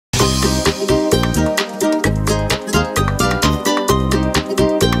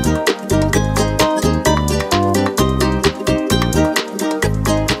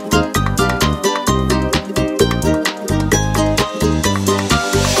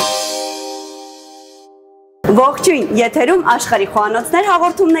Ողջույն, եթերում Աշխարհի խոհանոցներ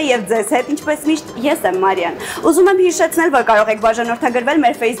հաղորդումն է եւ ձեզ հետ ինչպես միշտ ես եմ Մարիան։ Ուզում եմ հիշեցնել, որ կարող եք բաժանորդագրվել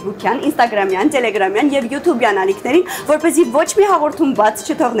մեր Facebook-յան, Instagram-յան, Telegram-յան եւ YouTube-յան ալիքներին, որպեսզի ոչ մի հաղորդում բաց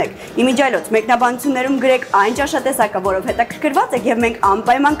չթողնեք։ Իմիջիայլոց մեկնաբանություններում գրեք այն ճաշատեսակը, որով հետաքրքրված եք եւ մենք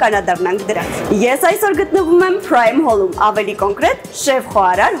անպայման կանադառնանք դրան։ Ես այսօր գտնվում եմ Prime Hall-ում, ավելի կոնկրետ շեֆ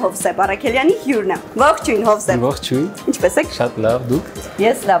խոհարար Հովսեփ Առաքելյանի հյուրն եմ։ Ողջույն Հովսեփ։ Ողջույն։ Ինչպե՞ս եք։ Շատ լավ, դուք։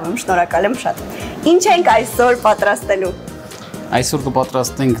 Ես լավ եմ, շնորհակալ եմ շատ։ Ինչ ենք այսօր պատրաստելու։ Այսօր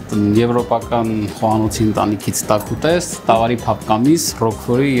կպատրաստենք եվրոպական խոհանոցի ընտանիքից տաքուտես, ՏԱՎԱՐԻ ՓԱՊԿԱՄԻՍ,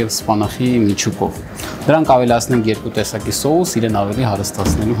 ՌՈԿՖՈՐԻ եւ ՍՊԱՆԱԽի միջուկով։ Դրանք ավելացնենք երկու տեսակի սոուս իրեն ավելի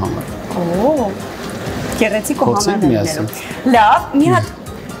հարստացնելու համար։ Օ, գեղեցիկ ու համանալիներով։ Լավ, մի հատ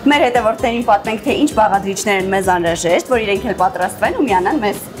մեր հետևորդներին պատմենք, թե ինչ բաղադրիչներ են մեզ անհրաժեշտ, որ իրենք էլ պատրաստվեն ու միանան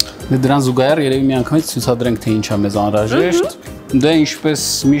մեզ։ Դրան զուգահեռ երևի միանգամից ցուցադրենք, թե ինչ է մեզ անհրաժեշտ։ Դե ինչպես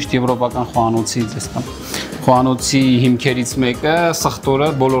միշտ եվրոպական խոհանոցի հիմքերից մեկը, սխտորը,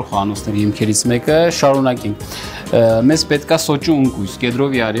 բոլոր խոհանոցների հիմքերից մեկը, շարունակենք։ Մեզ պետք է սոճու ունկույզ,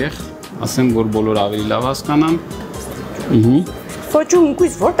 կեդրովի արիեղ, ասեմ, որ բոլոր ավելի լավ հասկանան։ Սոճու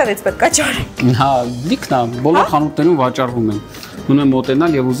ունկույզ որտեղից պետք է ճարենք։ Հա, լիքն է, բոլոր խանութներում վաճառվում են։ Ունեմ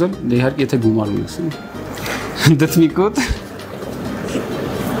մոտենալ եւ ուզել, իհարկե եթե գումար ունես։ Դդմիկոտ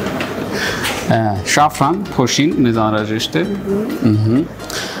Շաֆրան, փոշին մեզ անհրաժեշտ է։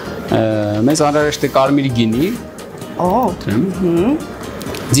 Մեզ անհրաժեշտ է կարմիր գինի։ Օ։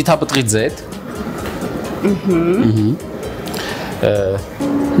 Ձիթապտղի ձետ։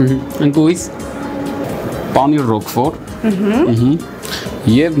 Ընկույզ, պանիր ռոկֆոր։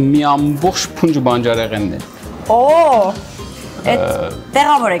 Եվ մի ամբողջ փունջ բանջարեղենն է։ Օ։ Այդ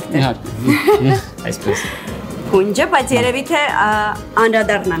տեղավորեք դե։ Այսպես։ Փունջը, բայց երևի թե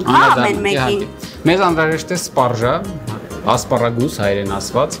անդրադառնանք, հա, ամեն մեկին։ Մեզ անհրաժեշտ է սպարժա, ասպարագուս հայերեն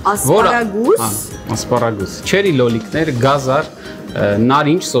ասված, ասպարագուս, ասպարագուս, չերի լոլիկներ, գազար,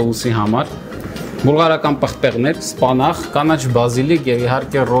 նարինջ սոուսի համար, բուլղարական պղպեղներ, սպանախ, կանաչ բազիլիկ եւ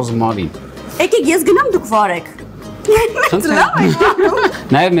իհարկե ռոզմարին։ Եկեք ես գնամ դուք վարեք։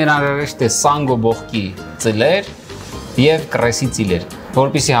 Նաեւ մեր անհրաժեշտ է սանգո բողկի ծիլեր եւ կրեսի ծիլեր,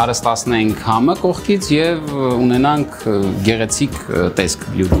 որպեսզի հարստացնենք համը կողքից եւ ունենանք գեղեցիկ տեսք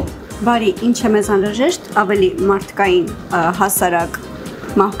բլյուդում։ Բարի, ինչ է մեզ անհրաժեշտ, ավելի մարդկային, հասարակ,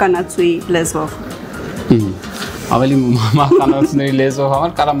 մահկանացուի լեզվով։ Ավելի մահկանացուների լեզվով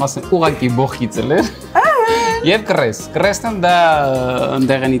համար կարամ ասեմ ուղղակի բողկի ծիլեր եւ կրես։ Կրեսն դա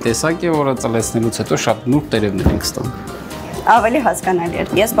ընդեղենի տեսակ է, որը ծլեցնելուց հետո շատ նուրբ տերևներ ենք ստանում։ Ավելի հասկանալի է։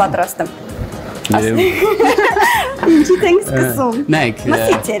 Ես պատրաստ եմ։ Ինչի՞ց ենք սկսում։ Նայեք։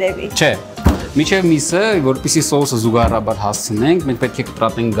 Մսից երևի։ Չէ։ Միջև միսը, որպեսզի սոուսը զուգահեռաբար հասցնենք, մենք պետք է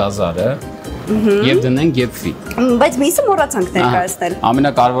կտրատենք գազարը եւ դնենք եփվի։ Բայց միսը մոռացանք ներկայացնել։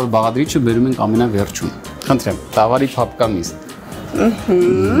 Ամենակարևոր բաղադրիչը բերում ենք ամենավերջում։ Խնդրեմ, ՏԱՎԱՐԻ ՓԱՊԿԱՄԻՍ։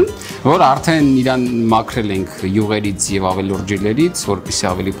 Որ արդեն իրան մաքրել ենք յուղերից եւ ավելորդ ջրերից, որպեսզի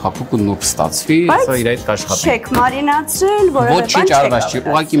ավելի փափուկ ու նուրբ ստացվի, սա իր հետ կաշխատենք։ Չեք մարինացրել, որովհետեւ ոչինչ արված չի,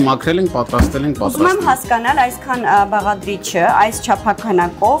 ուղղակի մաքրել ենք, պատրաստել ենք, Ուզում եմ հասկանալ այսքան բաղադրիչը, այս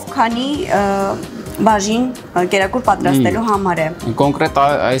չափականակով, քանի բաժին կերակուր պատրաստելու համար է։ Կոնկրետ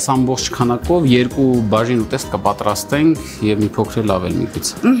այս ամբողջ քանակով 2 բաժին ուտեստ կպատրաստենք եւ մի փոքր լավ էլ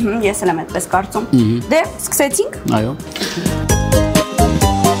միգուցե։ Ես էլ եմ այդպես կարծում։ Դե, սկսեցինք։ Այո։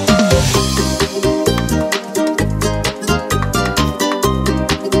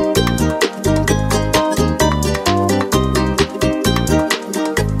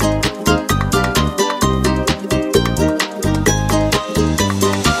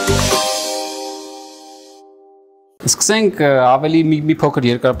 Սկսենք ավելի մի փոքր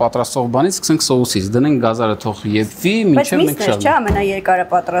երկար պատրաստող բանից, սկսենք սոուսից, դնենք գազարը թող եփվի, մինչև մենք շատ։ Բայց միսը չէ ամենաերկարը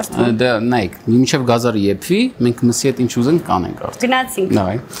պատրաստվում։ Դա նայեք, մինչև գազարը եփվի, մենք մսի հետ ինչ ուզենք կանենք արդեն։ Գնացինք։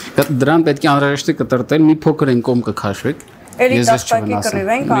 Նայ։ Դրան պետք է անհրաժեշտ է կտրտել, մի փոքր են կողմ կքաշվեք։ Էլի տախտակի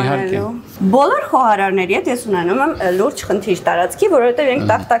կռիվենք անելու։ Բոլոր խոհարարների հետ ես ունենում եմ լուրջ խնդիր տարածքի, որովհետև իրենք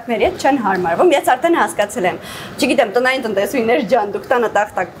տախտակների հետ չեն հարմարվում։ Ես արդեն հասկացել եմ։ Չգիտեմ, տնային տնտեսուհիներ ջան, դուք տանը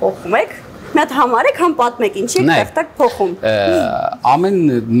տախտակ փոխում եք։ Մի հատ համարեք, համ պատմեք, ինչի եք տախտակ փոխում։ Ամեն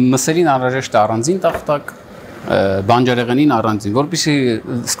մսերին անհրաժեշտ է առանձին տախտակ, բանջարեղենին առանձին, որպեսզի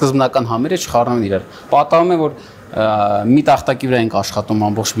սկզբնական համերը չխառնվեն իրար։ Պատահում է, որ մի տախտակի վրա ենք աշխատում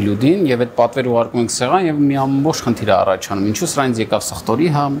ամբողջ բլյուդին եւ այդ պատվերը ուղարկում ենք սեղան եւ մի ամբողջ խնդիր է առաջանում։ Ինչու սրանից եկավ սխտորի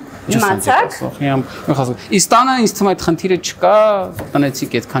համ, ինչու սրանից սոխի համ։ Իսկ տանը ինձ թվում է այդ խնդիրը չկա,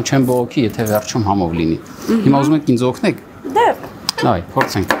 տնեցիք այդքան չեն բողոքի, եթե վերջում համով լինի։ Հիմա ուզում եք ինձ օգնեք։ Դե։ Նայ,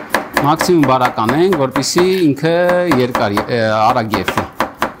 փորձենք։ Մաքսիմում բարականենք, որպեսզի ինքը երկար արագ եփվի։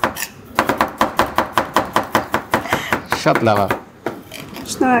 Շատ լավ է։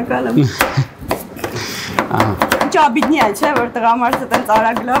 Շնորհակալ եմ։ Ճաբիդնի է, չէ, որ տղամարդը տենց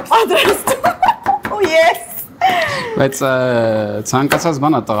արագ լավ պատրաստում։ Ու ես։ Բայց ցանկացած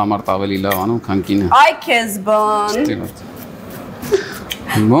բան է տղամարդ ավելի լավ անում, քան կինը։ Այ քեզ բան։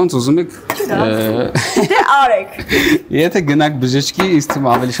 Ոնց ուզում եք Դե արեք։ Եթե գնաք բժշկի, ինձ թվում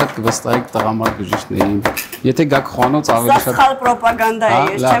ավելի շատ կվստահեք տղամարդ բժիշկներին։ Եթե գաք խոհանոց ավելի շատ Սխալ պրոպագանդա է,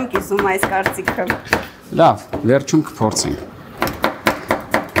 ես չեմ կիսում այս կարծիքը։ Լավ, վերջում կփորձենք։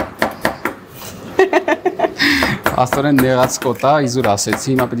 Աստորեն նեղած կոտ է, իզուր ասեցի,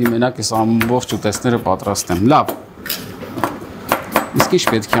 հիմա պետք է մենակ այս ամբողջ ուտեստները պատրաստեմ։ Լավ։ Իսկ ինչ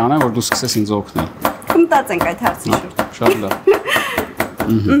պետք է անեմ, որ դու սկսես ինձ օգնել։ Կմտածենք այդ հարցի շուրջ։ Շատ լավ։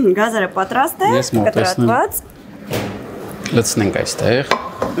 Գազերը պատրաստ է, կտրատված։ Լցնենք այստեղ։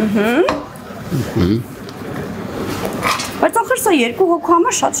 Բայց ախր սա երկու հոգու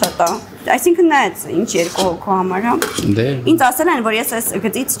համար շատ է։ Այսինքն նայած ինչ երկու հոգու համար, հա։ Դե։ Ինձ ասել են, որ ես այս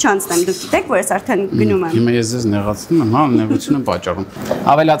գծից չանցնեմ, դուք գիտեք, որ ես արդեն գնում եմ։ Հիմա ես ձեզ նեղացնում եմ, հա, նեղություն եմ պատճառում։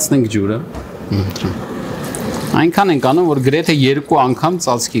 Ավելացնենք ջուրը։ Այնքան ենք անում, որ գրեթե 2 անգամ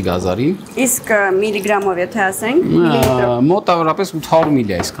ծածկի գազարին։ Իսկ միլիգրամով եթե ասենք, մոտավորապես 800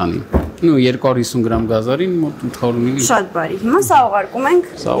 միլի այսքանի։ Նու 250 գրամ գազարին մոտ 800 միլի։ Շատ բարի։ Հիմա սա ուղարկում ենք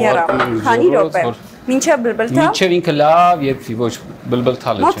երավ։ Քանի րոպե։ Մինչև բլբլթա։ Մինչև ինքը լավ երկվի, ոչ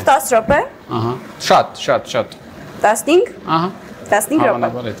բլբլթալը չէ։ Մոտ 10 րոպե։ Ահա։ Շատ։ 15։ Ահա։ 15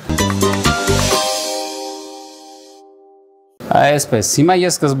 րոպե։ Այսպես, հիմա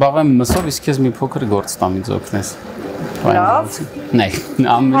ես կզբաղվեմ մսով, իսկ ես մի փոքր գործ տամ ինձ օգնես։ Լավ։ Նայ,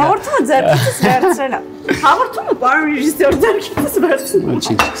 Հաղորդումը ձեռքից վերցրել է։ Հաղորդումը պարոն ռեժիսոր ձեռքից վերցրել։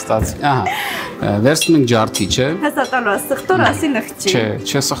 Ոչինչ չստացի։ Ահա։ Վերցնում ենք ջարդի, չէ։ Հեսա տալու է, սխտոր ասի նխճի։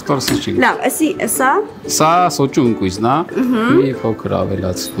 Չէ, սխտորս չի։ Լավ, ասի, սա։ Սա սոճու ընկույզն է։ Մի փոքր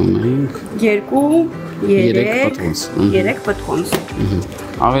ավելացնում ենք։ 2, 3 պտղոնց։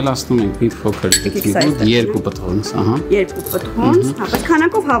 Ավելացնում ենք մի փոքր դեպի 2 պտղոնց, ահա։ 2 պտղոնց, հա, բայց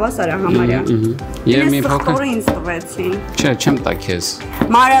քանակով հավասար է համարյա։ Եվ մի փոքր սխտորը ինձ տվեցին։ Չէ, չեմ տա քեզ։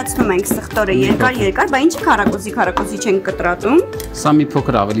 Մարացնում ենք սխտորը երկար, բա ինչի քառակուսի չենք կտրատում։ Սա մի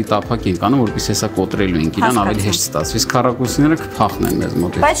փոքր ավելի տափակ ենք անում, որպեսզի հեսա կոտրելու ենք, իրան ավելի հեշտ ստացվի։ Իսկ քառակուսիները կփախնեն մեզ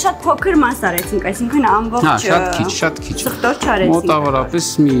մոտ։ Բայց շատ փոքր մաս արեցինք, այսինքն ամբողջ։ Հա, շատ քիչ։ Սխտոր չարեցինք։ Մոտավորապես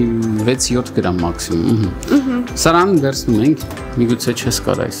մի 6-7 գրամ մաքսիմում։ Սարան վերցնում ենք, միգուցե չես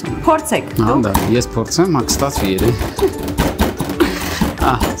կարող այս անում։ Փորձեք։ Հա, դա ես փորձեմ, հա կստացվի երեք։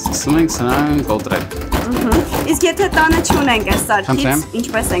 Սկսում ենք սրան կոտրել։ Իսկ եթե տանը չունենք այս սարքից,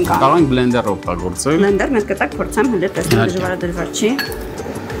 ինչպես ենք անում։ Կարող ենք բլենդեր օգտագործել։ Բլենդեր մեզ կտակ փորձեմ, հենց տեսնեմ դժվարադրվար չի։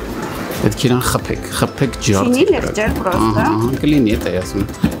 Պետք է իրան խփեք ջարդ։ Չինի լեգջել պրոստը։ Ահա, կլինի էդ է ասում։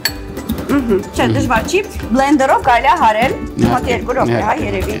 Չէ, դժվար չի։ Բլենդերով կարելի է հարել մոտ 2 րոպե, հա,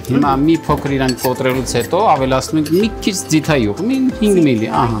 երևի։ Հիմա մի փոքր իրան կոտրելուց հետո ավելացնում ենք մի քիչ ձիթայուղ, 5 միլի,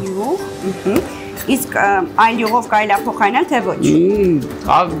 ահա։ Իսկ այն յուղով կարելի է փոխարինել, թե ոչ։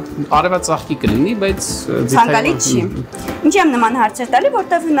 Արևածաղկի կլինի, բայց ցանկալի չի։ Ինչի՞ եմ նման հարցեր տալի,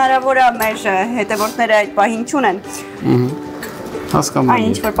 որտեղ հնարավոր է մեր հետևորդները այդ պահին չունեն։ Հասկանում եմ։ Այն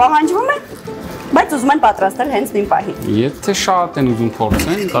ինչ որ պահանջվում է, բայց ուզում են պատրաստել հենց նույն պահին։ Եթե շատ են ուզում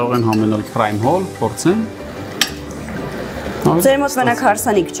փորձեն, կարող են համենալ prime hole, փորձեն։ Ձեր մոտ մենակ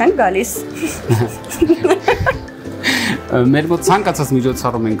հարսանիք չեն գալիս։ Մեր մոտ ցանկացած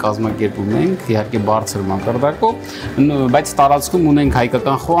միջոցառում են կազմակերպում ենք, իհարկե բարձր մակարդակով, բայց տարածքում ունենք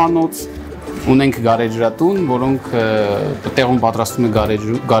հայկական խոհանոց, ունենք գարեջրատուն, որոնք տեղում պատրաստում են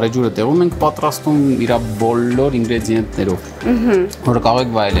գարեջուրը տեղում ենք պատրաստում իր բոլոր ինգրեդիենտներով, որ կարող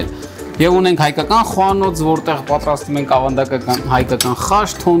եք վայելել։ Եվ ունենք հայկական խոհանոց, որտեղ պատրաստում ենք ավանդական հայկական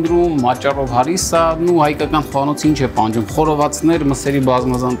խաշ, թոնդրում, մաճառով հարիսա, ու հայկական խոհանոց ինչ է պանջում, խորովածներ, մսերի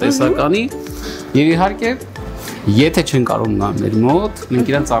բազմազան տեսականի, եւ իհարկե Եթե չեն կարող նա մեր մոտ, մենք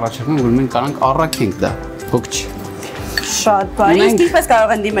իրանց առաջարկում ենք, որ մենք կարանք առաքենք դա, հոգ չի։ Շատ բարի, իսկ ինչպես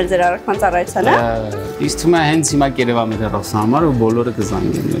կարող են դիմել ձեր առաքման ծառայությանը։ Իսկ թվում է հենց հիմա Երևան մեր հեռախոսի համար ու բոլորը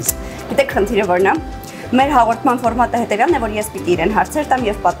կզանգեն մեզ։ Գիտեք խնդիրը որն է։ Մեր հաղորդման ֆորմատը հետևյալն է, որ ես պիտի իրեն հարցեր տամ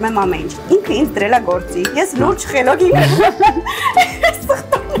եւ պատմեմ ամեն ինչ։ Ինքը ինձ դրել է գործի։ Ես լուրջ խելոք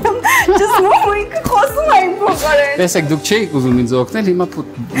ինքը խոսում էին փոխարեն։ Տեսեք, դուք չէիք ուզում ինձ օգնել, հիմա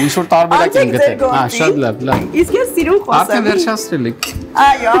ինչ որ տարբերակ են գտել։ Հա, շատ լավ։ Իսկ ես սիրուն խոսեմ։ Արդեն վերջացրել եք։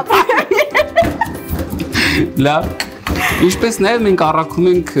 Այո։ Լավ։ Ինչպես նաև մենք առաքում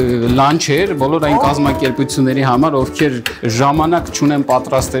ենք լանչեր բոլոր այն կազմակերպությունների համար, ովքեր ժամանակ չունեն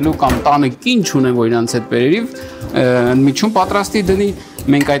պատրաստելու կամ տանը կին չունեն, որ իրանց հետ բերերիվ միջում պատրաստի դնի,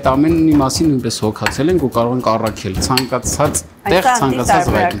 մենք այդ ամենի մասին նույնպես հոգացել ենք ու կարող ենք առաքել ցանկացած տեղ, ցանկացած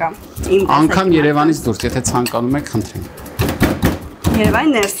վայրում։ Անգամ Երևանից դուրս, եթե ցանկանում եք, խնդրենք։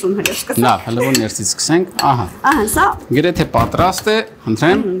 Երևանի ներսում հենց սկսենք։ Լավ, հələ որ ներսից սկսենք։ Ահա։ Ահա, սա Գրեթե պատրաստ է,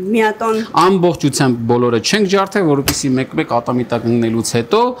 խնդրեմ։ միատոն Ամբողջությամբ բոլորը չենք ջարդել, որովհետեւ մեկ-մեկ ատամիտակ ընկնելուց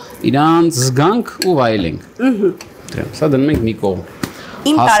հետո իրանց զգանք ու վայելենք։ Սա դնում ենք մի կողմ։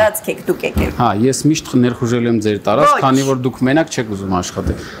 Իմ տարածք եք դուք եկել։ Հա, ես միշտ ներխուժելու եմ ձեր տարածք, քանի որ դուք մենակ չեք ուզում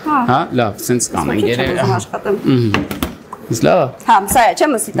աշխատել։ Հա, լավ, սենց կանենք երեք։ Ուզում աշխատեմ։ Իսկ լավ։ Հա, սա է,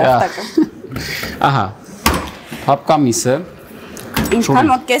 չեմ ասի տախտակը։ Ահա։ ՓԱՊԿԱՄԻՍը Ինչքան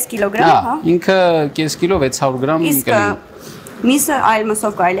մոտ կես կիլոգրամ, հա։ Ինքը կես կիլո 600 գրամ կլինի։ Միսը այլ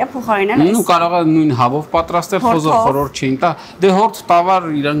մսով կարելի է փոխարինել։ Նույն կարող է նույն հավով պատրաստել, խոզով խորհուրդ չէին տա։ Դե հորդ տավար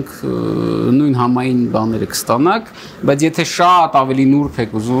իրանք նույն համային բաները կստանաք, բայց եթե շատ ավելի նուրբ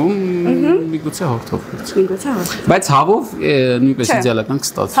եք ուզում, միգուցե հորդով։ Միգուցե հորդ։ Բայց հավով նույնպես իդեալական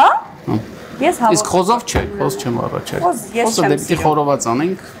կստացի։ Հա։ Ես հավով։ Իսկ խոզով չէ, խոզ չեմ առաջարկել։ Խոզը դեպի խորոված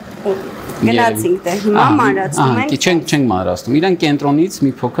անենք։ Գնացինք դե, հիմա մանրացնում ենք։ Չենք մանրացնում։ Իրան կենտրոնից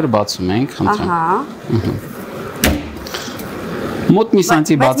մի փոքր բացում ենք, խնդրեմ։ Ահա։ Մոտ մի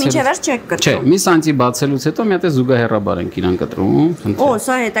սանտի Բայց բացելուց։ մինչև վերջ չեք կտրում։ Չէ, մի սանտի բացելուց հետո մի հատ զուգահեռաբար ենք իրան կտրում։ Օ,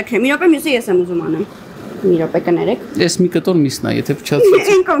 սա հետաքրքիր։ Մի րոպե մյուսը ես եմ ուզում անեմ։ Մի րոպե կներեք։ Էս մի կտոր միսն է, եթե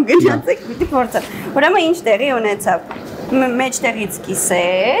փչացրեցիք։ Ինքն գնացեք, պիտի փորձեմ։ Ուրեմն ինչ տեղի ունեցավ։ Մեջտեղից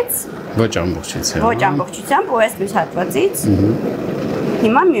կիսեց։ Ոչ ամբողջությամբ։ Ոչ ամբողջությամբ ու այս մյուս հատվածից։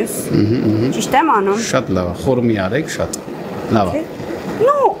 Հիմա մյուս։ Ճիշտ եմ անում։ Շատ լավ, խորմի արեք, շատ։ Լավ։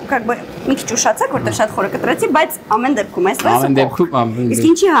 Ну, как бы մի քիչ ուշացաք, որտեղ շատ խորը կտրեցի, բայց ամեն դեպքում այսպես։ Ամեն դեպքում Իսկ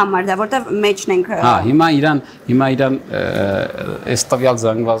ինչի համար դա, որտեղ մեջն ենք։ Հա, հիմա իրան այս տվյալ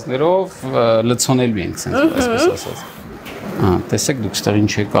զանգվածներով լցոնելու ենք, այսպես ասած։ Հա, տեսեք դուք ստեղ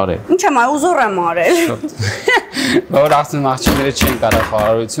ինչ եք արել։ Ինչ եմ, ուզոր եմ արել։ Որ ասում աղջիկները չեն կարող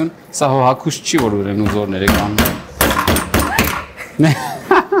խարարություն, սա հակուս չի որ ուրեն ուզորներ եք անում։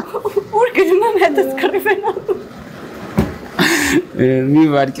 Ուր գնում եմ հետս կռիվենալու։ Մի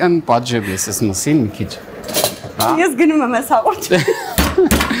վարկյան պատժեմ ես ես մսին մի քիչ։ Ես գնում եմ ես հաղորդ։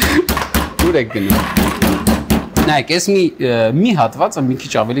 Ուր եք գնում։ Նայեք, ես մի հատվածը մի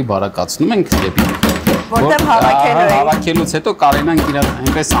քիչ ավելի բարակացնում ենք դեպի։ Որտեղ հավաքելու ենք։ Հավաքելուց հետո կարենանք իրար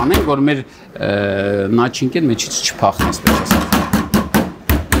այնպես անենք, որ մեր նաչինքեն մեջից չփախնի, այսպես ասած։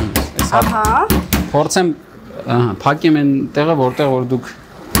 Ահա։ Փորձեմ փակեմ այն տեղը, որտեղ որ դուք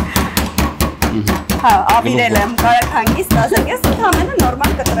Հա, ավիրել եմ, կարեք հանգիստ ասեք, ես ընդհանրապես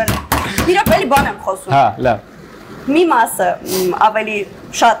նորմալ կտրել եմ։ Մի րոպե էլի բան եմ խոսում։ Հա, լավ։ Մի մասը ավելի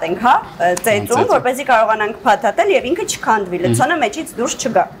շատ ենք, հա, ծեծում, որպեսզի կարողանանք փաթաթել եւ ինքը չքանդվի, լցոնը մեջից դուրս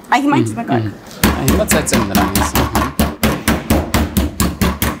չգա։ Այ հիմա ինչ մեկակ։ Հիմա ծեծեմ նրանից։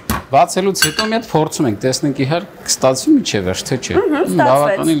 Բացելուց հետո մի հատ փորձում ենք, տեսնենք իհար կստացվի միջև վերջ թե չէ։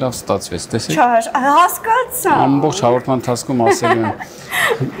 Բավականին լավ ստացվեց, տեսեք։ Հասկացա։ Ամբողջ հաղորդման ընթացքում ասելու եմ։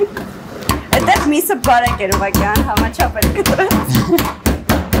 Այդտեղ միսը բարակ էր ուղղակի անհամաչափ էր կտրած։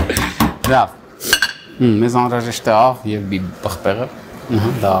 Լավ։ Մեզ անհրաժեշտ է աղ եւ պղպեղը։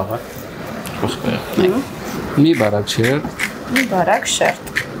 Ահա, դա աղը։ Պղպեղը։ Մի բարակ շերտ։ Մի բարակ շերտ։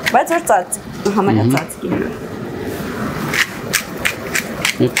 Բայց որ ծած, համարյա ծածկի։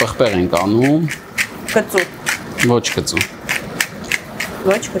 Մի պղպեղ ենք անում։ Կծու։ Ոչ կծու։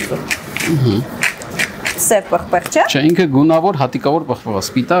 Ոչ կծու։ Սև պղպեղ չէ։ Չէ, ինքը գունավոր հատիկավոր պղպեղ է,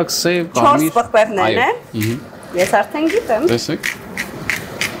 սպիտակ, սև, կարմիր։ 4 պղպեղներն են։ Ես արդեն գիտեմ։ Տեսեք։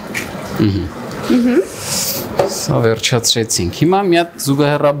 Սա վերջացրեցինք։ Հիմա մի հատ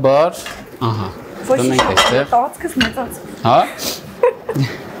զուգահեռաբար, ահա։ Դնենք այստեղ։ Տածքս մեծաց։ Հա։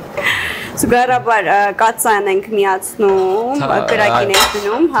 Զուգահեռաբար կաթսան ենք միացնում, կրակին ենք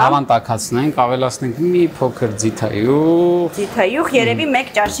դնում, հա։ Հավան տաքացնենք, ավելացնենք մի փոքր ձիթայուղ։ Ձիթայուղ, երևի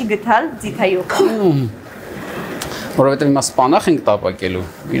 1 ճաշի գտալ ձիթայուղ։ Որովհետև հիմա սպանախ ենք տապակելու,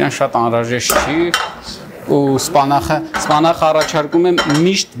 իրան շատ անհրաժեշտ չի ու սպանախը առաջարկում եմ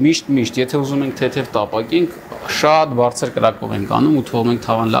միշտ, եթե ուզում ենք թեթև տապակենք, շատ բարձր կրակով ենք անում ու թողում ենք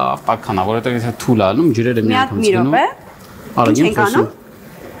թավան լավ տաքանա, որովհետև եթե թույլ անում, ջրերը մի անգամ ցնում։ Ինչ ենք անում։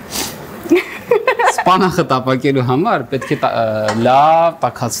 Սպանախը տապակելու համար պետք է լավ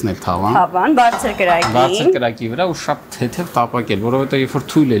տաքացնել թավան։ Թավան, բարձր կրակի վրա ու շատ թեթև տապակել, որովհետև երբ որ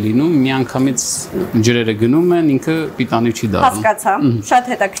թույլ է լինում, մի անգամից ջրերը գնում են, ինքը պիտանի չի դառնում։ Հասկացա, շատ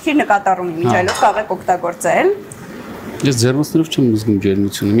հետաքրքիր նկատառում եմ, ինչ այլով կարող եք օգտագործել։ Ես ջերմոցներով չեմ զգում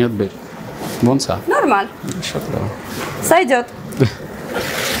ջերմությունը, մի հատ բեր։ Ոնց է։ Նորմալ։ Շատ լավ։ Սա իդիոտ։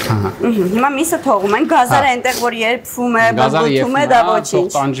 Հիմա միսը թողում ենք, գազարը այնտեղ որ երբվում է, բուլբուլում է, դա ոչինչ։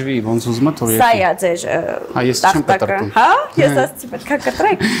 Թող տանջվի, ոնց ուզում է թող երբի։ Սա է ձեր տախտակը։ Հա, ես ասացի պետք է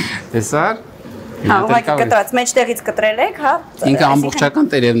կտրեք։ Տեսար։ Հա, ուղղակի կտրած, մեջտեղից կտրել եք, հա։ Ինքը ամբողջական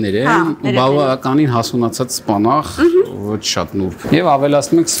տերևներ են, բավականին հասունացած սպանախ, ոչ շատ նուրբ։ Եվ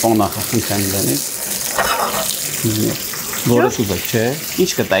ավելացնում ենք սպանախը, խնդրեմ դրանից։ Որը ուզեք, չէ։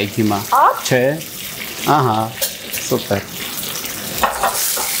 Ինչ կտայիք հիմա։ Չէ։ Ահա, սուպեր։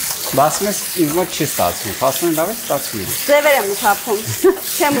 Բաս մեզ ինձ մոտ չի ստացվում, ասում լավ է ստացվում։ Ձևեր եմ թափում,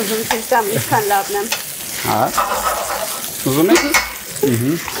 չեմ ուզում ցույց տամ ինչքան լավն եմ։ Հա։ Ուզում եք։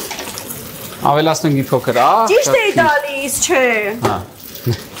 Ավելացնենք մի փոքր, Ճիշտ էի տալիս, չէ։ Հա։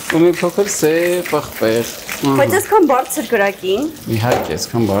 Ու մի փոքր սև պղպեղ։ Բայց այսքան բարձր կրակին։ Իհարկե,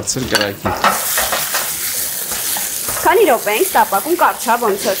 այսքան բարձր կրակին։ Քանի րոպե ենք տապակում կարճա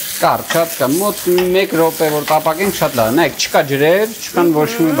ոնց որ։ Կարճ կա, մոտ 1 րոպե որ տապակենք շատ լավ։ Նայեք, չկա ջրեր, չկան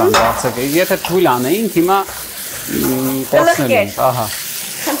ոչ մի բան բարձր։ Եթե թույլ անեինք, հիմա կորցնել ենք, ահա։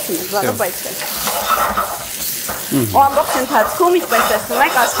 Խնդրում եմ, բայց է։ Ու ամբողջ ընթացքում, ինչպես տեսնում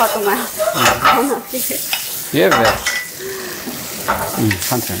եք, աշխատում է։ Եվ վերջ։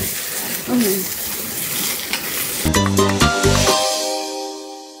 Խնդրեմ։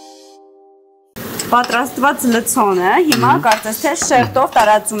 Պատրաստված լցոնը հիմա կարծես թե շերտով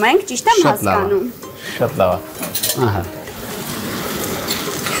տարածում ենք, ճիշտ եմ հասկանում։ Շատ լավ է։ Ահա։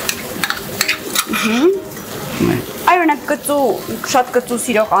 Այ օրինակ շատ կծու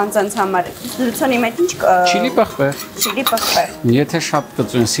սիրող անձանց համար լցոնի մեջ ինչ Չիլի պղպեղ։ Չիլի պղպեղ։ Եթե շատ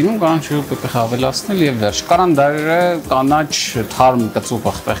կծու են սիրում, կարող չիլի պղպեղ ավելացնել եւ վերջ։ Կարան դարերը կանաչ թարմ կծու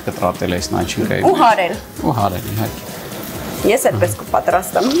պղպեղ կտրատել այս նաչինքային։ Ու հարել։ Ու հարել, իհարկե։ Ես այդպես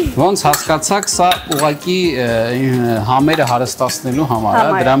կպատրաստեմ։ Ոնց հասկացաք, սա ուղղակի համերը հարստացնելու համար է,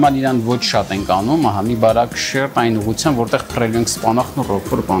 դրա համար իրան ոչ շատ ենք անում, ահա մի բարակ շերտ այն ուղղությամբ, որտեղ թռելու ենք սպանախն ու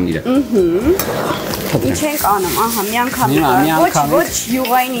ռոկֆոր պանիրը։ Ինչ ենք անում, ահա, մի անգամ ոչ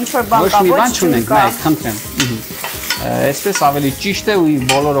յուղային ինչ-որ բան կա, ոչ չունենք, նայեք, խնդրեմ։ Այսպես ավելի ճիշտ է ու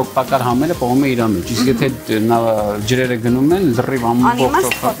բոլոր օգտակար համերը պողում է իր մեջ, իսկ եթե ջրերը գնում են, լրիվ ամբողջ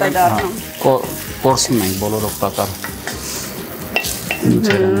կորցնում ենք բոլոր օգտակար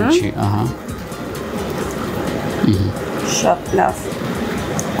նյութերը մեջի, ահա։ Շատ լավ։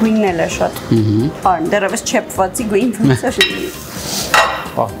 Գույնն էլ է շատ։ Արն, դեռևս չեպվածի գույն ոնց է։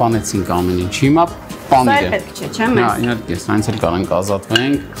 Պահպանեցինք ամեն ինչ։ Հիմա պանիրը։ Սա պետք չէ, չէ՞ մեզ։ Հա, իհարկե, սրանից էլ կարող ենք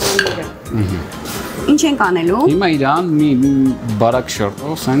ազատվենք։ Ինչ ենք անելու։ Հիմա իրան մի բարակ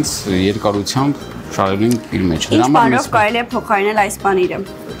շերտով սենց երկարությամբ շարելու ենք իր մեջ։ Ինչ բանով կարելի է փոխարինել այս պանիրը։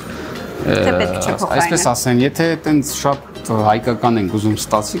 Թե պետք չէ փոխարինել։ Այսպես ասեն, եթե այտենց շատ հայկական ենք ուզում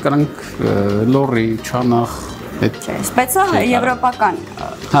ստացի, կրանք լորի, չանախ, Բայց սա եվրոպական։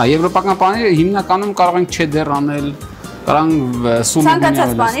 Հա, եվրոպական պանիրը հիմնականում կարող ենք չեդեր անել, կարող ենք սումինի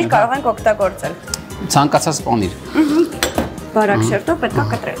ցանկացած պանիր կարող ենք օգտագործել։ Ցանկացած պանիր։ Բարակ շերտով պետք է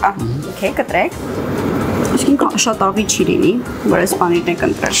կտրել։ Okay, կտրեք։ Իսկ ինքը շատ աղի չի լինի, որ այս պանիրն եք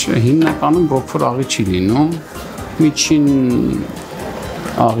ընտրել։ Հիմնականում ռոկֆոր աղի չի լինում, միջին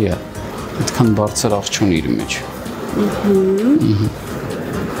աղի է, այդքան բարձր աղ չունի իր մեջ։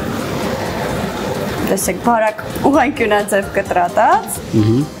 Տեսեք, բարակ ուղղանկյունաձև կտրատած։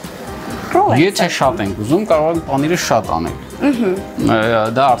 Եթե շատ ենք ուզում, կարող ենք պանիրը շատ անել։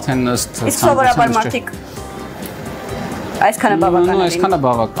 Դա արդեն ըստ Իսկ սովորաբար մարդիկ այսքանը բավական է։ Այսքանը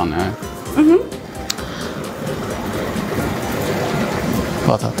բավական է։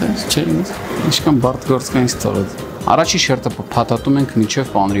 Փաթաթես, չէ՞, ինչքան բարդ գործ կա ինձ թողեց։ Առաջի շերտը փաթաթում ենք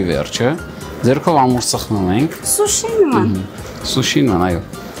մինչև պանիրի վերջը, ձեռքով ամուր սխնում ենք։ Սուշի նման։ Սուշի նման, այո։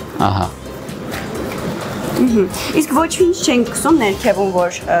 Ահա։ Իսկ ոչ ինչ չենք կսում ներքևում,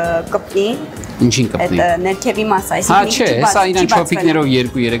 որ կպնի։ Ինչին կպնի։ Այդ ներքևի մասը, այսինքն։ Հա, չէ, հեսա իրան չոփիկներով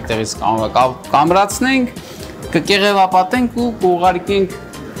 2-3 տեղից կամրացնենք, կկեղևապատենք ու կուղարկենք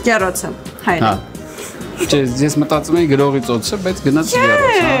ջեռոցը, հայրը։ Չէ, ես մտածում էի գրողի ծոցը, բայց գնաց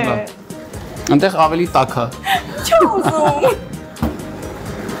ջեռոցը, հա։ Այնտեղ ավելի տաք է։ Չեմ ուզում։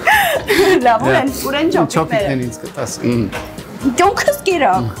 Լավ, ուրեն չոփիկներ ինձ կտաս։ Ճոնքս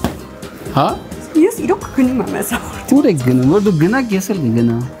կերակ։ Հա։ Ես իրոք գնում եմ այս աղորդ։ Ուր եք գնում, որ դու գնաք, ես էլ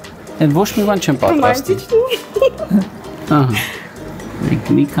կգնա։ Այդ ոչ մի բան չեմ պատրաստի։ Ահա։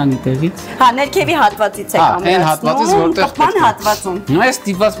 Մի քանի տեղից։ Հա, ներքևի հատվածից եք ամրացնում։ Այն հատվածից, որտեղ տխման հատվածում։ Այս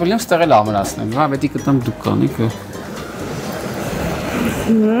ստիպված բլեմ ստեղ էլ ամրացնեմ։ Հա, պետք է կտամ դուք կանիք։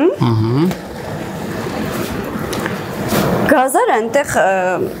 Ահա։ Գազարը այնտեղ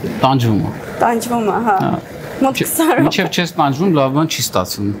տանջվում է։ Տանջվում է, հա։ Մոտ 20 րոպե։ Մինչև չես տանջվում, լավ բան չի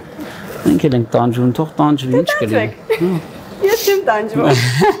ստացվում։ Մենք էլ ենք տանջվում, թող տանջվի, ինչ կլինի։ Ես չեմ տանջվում։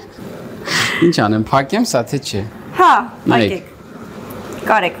 Ինչ անեմ, փակեմ սա թե չէ։ Հա, փակեք։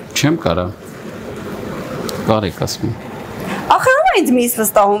 Կարեք։ Չեմ կարա։ Կարեք ասում։ Ախր ո՞վ է ինձ միս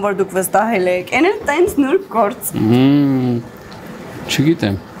վստահում, որ դուք վստահել եք։ Էն էլ տենց նուրբ գործ։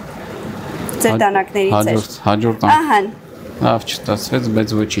 Չգիտեմ։ Ձեր դանակներից է։ Հաջորդ Ահա։ Լավ չստացվեց, բայց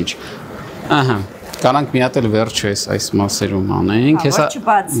ոչինչ։ Ահա։ Կանանք մի հատ էլ վերջը այս մասերում անենք։ Հեսա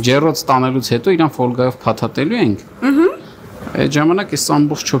ջեռոց տանելուց հետո իրան ֆոլգայով փաթաթելու ենք։ Այդ ժամանակ այս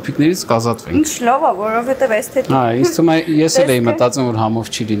ամբողջ չոփիկներից կազատվենք։ Ինչ լավ է, որովհետև էսթետիկ։ Հա, ինձ թվում է ես էլ էի մտածում, որ համով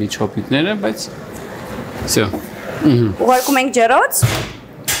չի լինի չոփիկները, բայց всё։ Ուղարկում ենք ջեռոց։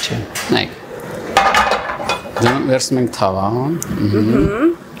 Չէ, նայեք։ Վերցնում ենք թավան։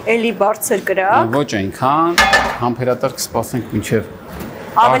 Էլի բարձր կրակ։ Ոչ այնքան, համբերատար կսպասենք մինչև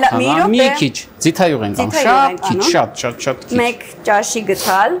Մի քիչ, ձիթայյուղ ենք անում, շատ քիչ, շատ քիչ։ Մեկ ճաշի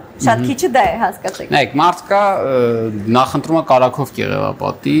գտալ, շատ քիչը դա է, հասկացեք։ Նայեք, մարդկա նախընտրում է կարագով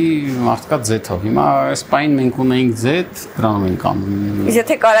կեղևապատի, մարդկա ձեթով։ Հիմա այս պայն մենք ունենք ձեթ, դրանում ենք անում։ Իսկ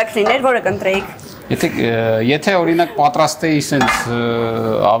եթե կարագ լիներ, որը կընտրեիք։ Եթե օրինակ պատրաստեի sense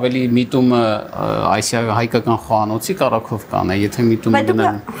ավելի միտումը այսիա հայկական խոհանոցի կարագով կանե, եթե միտումը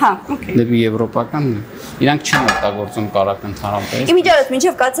գնան դեպի եվրոպական, իրանք չեն օգտագործում կարագ ընդհանրապես։ Իմիջիայլոց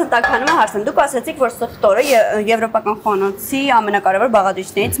մինչև կացան տականում է հարցն։ Դուք ասացիք, որ սխտորը եվրոպական խոհանոցի ամենակարևոր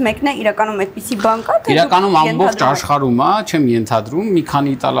բաղադրիչներից մեկն է, իրականում այդպիսի բան կա, թե իրականում ամբողջ աշխարհում է, չեմ ենթադրում, մի քանի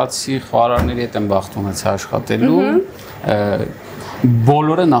իտալացի խոհարարների հետ եմ բախտ ունեցել աշխատելու,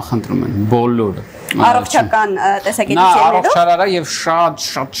 բոլորը նախընտրում են, բոլորը։ Առողջական տեսակետից ելնելով։ Նա առողջարար է եւ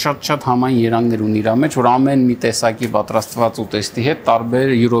շատ համային երանգներ ունի իր մեջ, որ ամեն մի տեսակի պատրաստված ուտեստի հետ տարբեր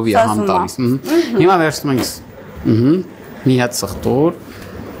յուրովի է համ տալիս։ Հիմա վերցնում ենք մի հատ սխտոր,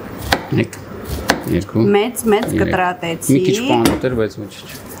 1 2 մեծ կտրատեցի։ Մի քիչ պանոտ էր, բայց ոչինչ։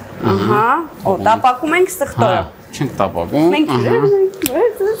 Ահա, տապակում ենք սխտորը։ Չենք տապակում։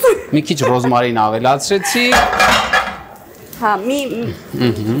 Մի քիչ ռոզմարին ավելացրեցի։ Հա,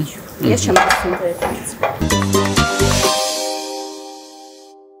 ես չեմ ասում դրանից։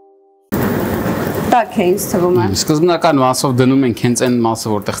 Տակ է ինձ թվում է։ Սկզբնական մասով դնում ենք հենց այն մասը,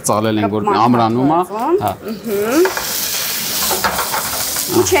 որտեղ ծալել ենք, որ ամրանում է։ Հա։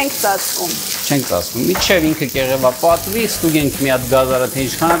 Ու չենք ծածկում։ Չենք ծածկում։ Միջև ինքը կեղևապատվի, ստուգենք մի հատ գազարը թե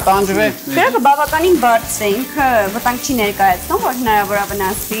ինչքան է տանջվե։ Կրակը բավականին բարձր է, ինքը վտանգ չի ներկայացնում, որ հնարավոր է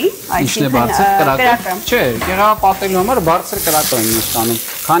վնասվի, այսինքն կրակը։ Չէ, կեղևապատելու համար բարձր կրակ է նշանում։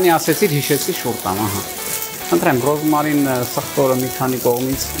 Քանի ասեցիր, հիշեցի շուտ տամ, ահա։ Ընտրեմ ռոզմարին սխտորը մի քանի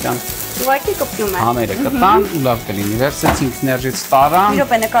կողմից իրան։ Ուղղակի կպնում է։ Համերը կտան ու լավ կլինի։ Վերցեցինք ներժից տարան։ Մի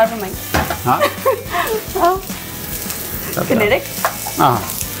րոպե նկարվում ենք։ Հա։ Կներեք։ Ահա։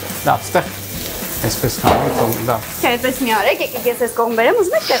 Լավ, ստեղ այսպես կարող է դա։ Չէ, այդպես մի արեք, եկեք ես այս կողմ բերեմ,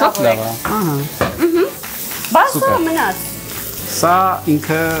 ուզում եք տեղավորեք։ Ահա։ Բասը մնաց։ Սա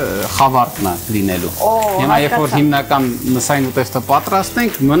ինքը խավարտն է լինելու։ Հիմա երբ որ հիմնական մսային ուտեստը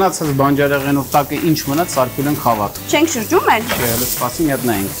պատրաստենք, մնացած բանջարեղենով տակը ինչ մնաց, սարքել ենք խավարտ։ Չենք շրջում էլ։ Չէ, հələ սպասի մի հատ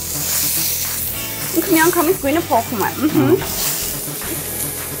նայենք։ Ինքը միանգամից գույնը փոխում է։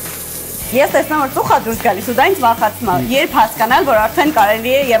 Ես տեսնում որ ծուխա դուրս գալիս ու դա ինձ վախացնում է։ Երբ հասկանալ, որ արդեն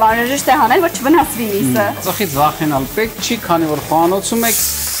կարելի է եւ անհրաժեշտ է հանել, որ չվնասվի միսը։ Ծխից վախենալ պետք չի, քանի որ խոհանոցում եք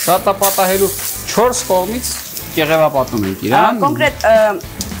դատապատահելու 4 կողմից կեղևապատում ենք իրան։ Կոնկրետ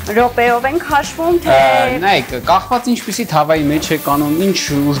րոպեով ենք հաշվում, թե նայեք, կախված ինչպիսի թավայի մեջ եք անում, ինչ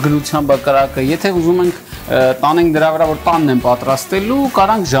ուժգնությամբ է կրակը, եթե ուզում ենք տանենք դրա վրա, որ տանն են պատրաստելու,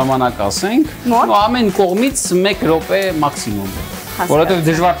 կարանք ժամանակ ասենք, ու ամեն կողմից 1 րոպե մաքսիմում։ Որովհետև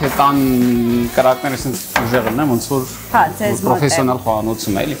դժվար թե տան կրակները ասենց ուժեղ են, ոնց որ պրոֆեսիոնալ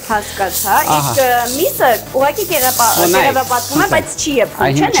խոհանոցում է, էլի։ Հասկացա։ Իսկ միսը ուղղակի կեղևապատվում է, բայց չի եփում,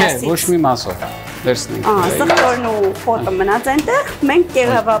 չէ՞, ներսից։ Ոչ մի մասով։ Վերցնենք։ Սխտորն ու ֆոտոն մնաց այնտեղ, մենք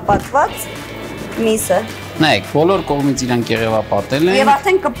կեղևապատված միսը։ Նայեք, բոլոր կողմից իրան կեղևապատել են։ Եվ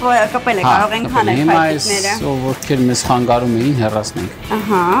արդեն կպել է, կարող ենք հանել փայտիկները։ Հիմա այս ովքեր մեզ խանգարում էին, հեռացնենք։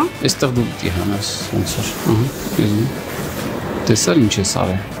 Ահա։ Այստեղ դու պիտի հանես, ոնց որ։ Ահա։ Տեսա ինչ ես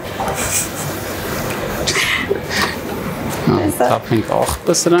արել։ Թափենք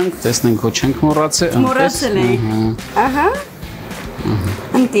աղբը սրանք, տեսնենք ոչ ենք մոռացել։ Մոռացել ենք։ Ահա։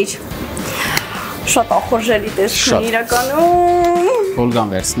 Ընտիր։ Շատ ախորժելի տեսք ունի իրականում։ Վոլգան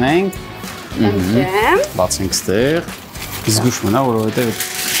վերցնենք։ Բացենք ստեղ։ Զգուշ մնա, որովհետև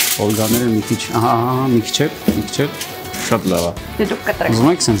վոլգաները մի քիչ, ահա, մի քիչ, շատ լավ է։ Դե դուք կտրեք։ Ուզում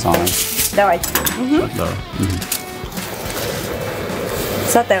եք սենց անենք։ Դավայ։ Շատ լավ է։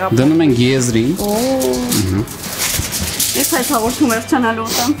 Սա տեղափոխ։ Դնում ենք եզրին։ Ես այս հաղորդում վերջանալու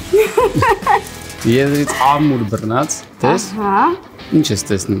ուտեմ։ Եզրից ամուր բռնած, տես։ Ահա։ Ինչ ես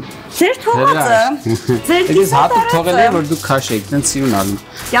տեսնում։ Ձեր թողածը։ Ձեր կիսատարածը։ Ես հատուկ թողել եմ, որ դուք քաշեք, տենց սիրուն ալում։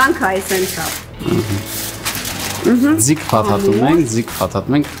 Կյանքը այսպես է։ Ձիգ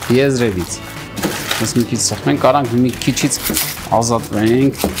փաթաթում ենք եզրերից։ Ես մի քիչ սխմենք, կարանք մի քիչից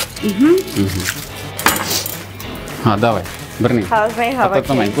ազատվենք։ Հա, դավայ, բռնի։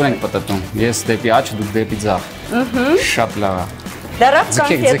 Պտտում ենք, ուր ենք պտտում։ Ես դեպի աջ, դուք դեպի ձախ։ Շատ լավ է։ Դեռ կան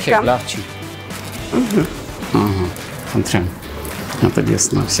ձգեք, լավ չի։ Ահա, խնդրեմ։ Հատը ես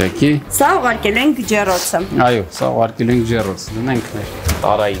նավսյակի։ Սա ուղարկել ենք ջեռոցը։ Այո, սա ուղարկել ենք ջեռոցը, դնենք մեր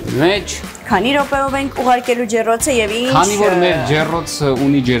տարայի մեջ։ Քանի րոպեով ենք ուղարկելու ջեռոցը եւ ինչ։ Քանի որ մեր ջեռոցը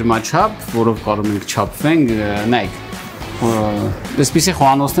ունի ջերմաչափ, որով կարող ենք չափվենք, նայեք։ Այսպիսի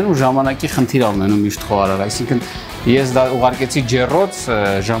խոհանոցներում ժամանակի խնդիր ունենում միշտ խոհարար, այսինքն ես դա ուղարկեցի ջեռոց,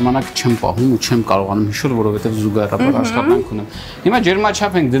 ժամանակ չեմ պահում ու չեմ կարողանում հիշել, որովհետև զուգահեռաբար աշխատանք ունեմ։ Հիմա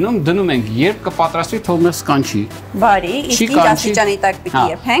ջերմաչափ ենք դնում ենք, երբ կպատրաստվի թող մեզ սկանչի։ Բարի, իսկ ինչ աստիճանի տակ պիտի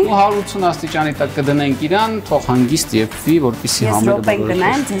եփենք։ 180 աստիճանի տակ կդնենք իրան, թող հանգիստ եփվի, որպեսզի համերը րոպեն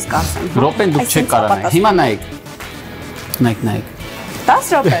գնային, ձեզ կասեմ։ Րոպեն դուք չեք կարող։ Հիմա նայեք։ Նայեք։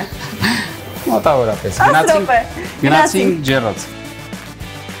 10 րոպե։ Մոտավորապես։ Գնացինք ջեռոց։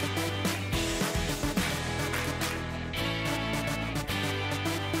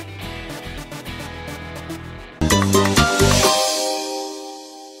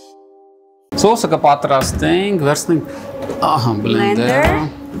 Սոսը կպատրաստենք, վերցնենք բլենդերը։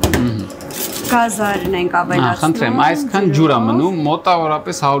 Գազարն ենք ավելացնում։ Խնդրեմ, այսքան ջուր է մնում,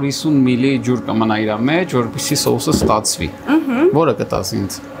 մոտավորապես 150 մլի ջուր կմնա իր մեջ, որպեսզի սոսը ստացվի։ Որը կտաս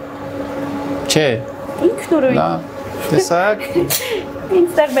ինձ։ Չէ։ Ինքնուրույն։ Լավ, տեսակ։ Ինձ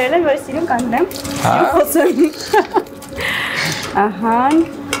տեղ բերել են, որ սիրուն կանգնեմ։ Խոսեմ։ Ահանք։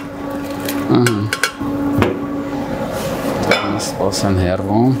 Խոսեն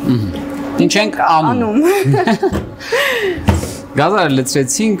հեռվում։ Ինչ ենք անում։ Գազարը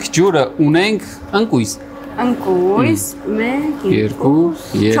լցրեցինք, ջուրը ունենք ընկույզ։ Ընկույզ, 1, 2,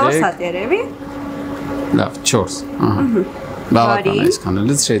 3, 4 հատ երևի։ Լավ, 4, բավական այսքանը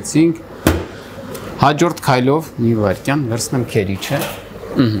լցրեցինք։ Հաջորդ քայլով մի վայրկյան վերցնեմ քերիչը։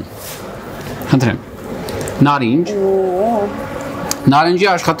 Խնդրեմ։ Նարինջ։ Նարնջի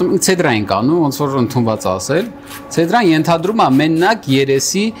աշխատում ցեդրա ենք անում, ոնց որ ընդունված ասել։ Ցեդրան ենթադրում է մենակ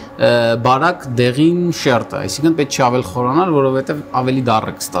երեսի բարակ դեղին շերտը, այսինքն պետք չի ավել խորանալ, որովհետև ավելի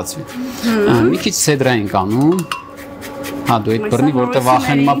դառը կստացվի։ Մի քիչ ցեդրա ենք անում։ Հա, դու այդ բռնի, որտեղ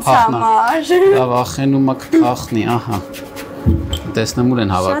վախենում է փախնա։ Դա վախենում է կփախնի, ահա։ Տեսնեմ ուր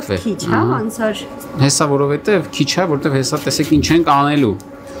են հավաքվել։ Շատ քիչ, հա, ոնց որ։ Հեսա որովհետև քիչ է, որտեղ հեսա տեսեք ինչ ենք անելու։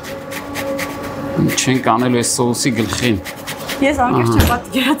 Ինչ ենք անելու այս սոուսի գլխին։ Ես անկեղծ չեմ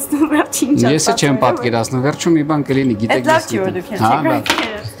պատկերացնում, վերջին ինչ։ Ես չեմ պատկերացնում, վերջում մի բան կլինի, գիտեք ես։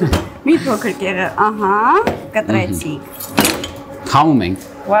 Մի փոքր կեղը, ահա, կտրեցիք։ Խամում ենք։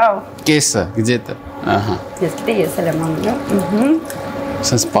 Վաու։ Կեսը, где-то, ահա։ Ես գիտեմ, ես էլ եմ անում։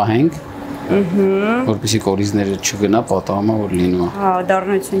 Սենց պահենք։ Որպեսզի կորիզները չգնա, պատահում է որ լինում է։ Հա,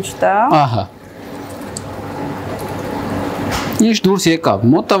 դառնություն չտա։ Ահա։ Ինչ դուրս եկավ,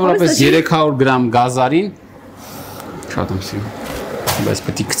 մոտավորապես 300 գրամ գազարին շատ եմ սիրում, բայց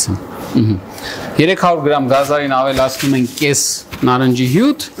պետք է գցեմ։ 300 գրամ գազարին ավելացնում ենք կես նարնջի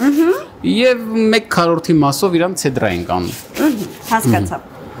հյութ եւ 1/4 մասով իրան ցեդրա ենք անում։ Հասկացա։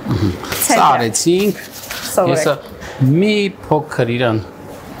 Սա արեցինք։ Եսա մի փոքր իրան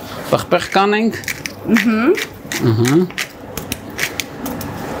պղպեղ կանենք։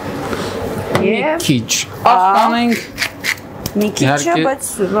 Մի քիչ աղ կանենք։ Մի քիչ, բայց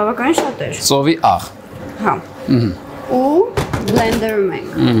բավականին շատ էր։ Ծովի աղ։ Հա։ Ու բլենդերում ենք։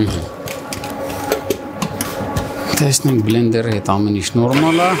 Տեսնենք բլենդերի հետ ամեն ինչ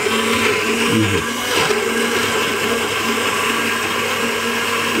նորմալ է։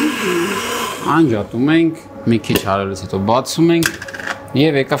 Անջատում ենք, մի քիչ հարելուց հետո բացում ենք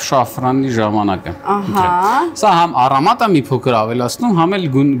եւ եկավ շաֆրանի ժամանակը։ Ահա։ Սա համ արամատ է մի փոքր ավելացնում, համ էլ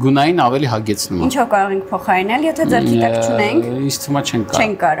գունային ավելի հագեցնում է։ Ինչով կարող ենք փոխարինել, եթե ձեռքի տակ չունենք։ Ինձ թվում է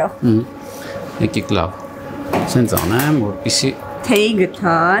չենք կարող։ Եկեք լավ։ Սենց անեմ, որպեսզի թեյի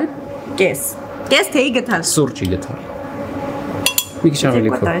գտալ, կես թեյի գտալ։ Սուրճի գտալ։ Մի քիչ ավելի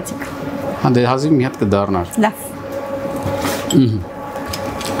քո։ Հա դե հազիվ մի հատ կդառնար։ Լավ։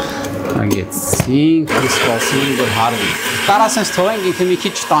 Հագեցինք, սպասենք որ հարվի։ Կարա սենց թողենք ինքը մի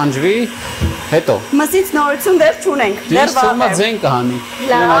քիչ տանջվի, հետո։ Մսից նորություն դեռ չունենք։ Դեռ վաղ է։ Ձեն կհանի։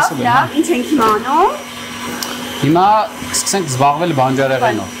 Լավ, ինչ ենք հիմա անում։ Հիմա սկսենք զբաղվել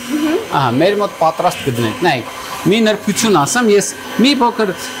բանջարեղենով։ Ահա, մեր մոտ պատրաստ կդնենք։ Նայեք, մի նրբություն ասեմ, ես մի փոքր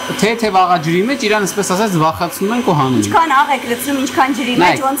թեթև աղաջրի մեջ իրան այսպես ասած վախացնում ենք ու հանում։ Ինչքան աղ եք լցնում, ինչքան ջրի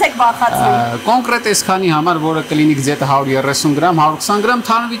մեջ, ոնց եք վախացնում։ Կոնկրետ այսքանի համար, որը կլինի где-то 130 գրամ, 120 գրամ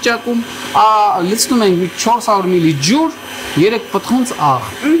թարմ վիճակում, լցնում ենք 400 մլի ջուր, 3 պտղունց աղ,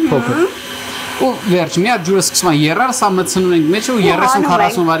 փոքր։ Ու վերջ, մի հատ ջուրը սկսում է եռալ, սա մտցնում ենք մեջը ու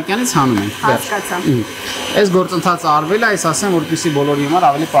 30-40 վայրկյանից հանում ենք։ Հասկացա։ Այս գործընթացը արվել է, այս ասեմ, որպեսզի բոլորի համար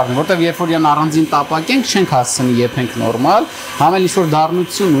ավելի պարզի, որտեղ երբ որ իրան առանձին տապակենք, չենք հասցնի եփենք նորմալ, համ էլ ինչ-որ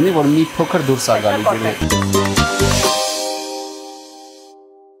դառնություն ունի, որ մի փոքր դուրս է գալի ջուրը։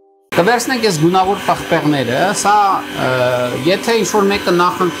 Կվերցնենք այս գունավոր պղպեղները, սա եթե ինչ-որ մեկը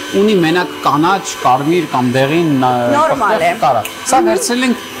նախ ունի մենակ կանաչ, կարմիր կամ դեղին նորմալ է։ Սա վերցրել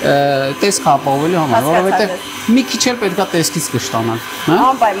ենք տեսք ապահովելու համար, որովհետև մի քիչ էլ պետք է տեսքից կշտանալ, հա։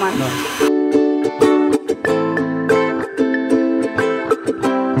 Անպայման։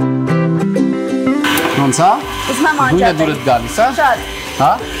 Ոնց է։ Ուզում եմ Գույնը անջատել։ դուրս գալիս է։ Շատ։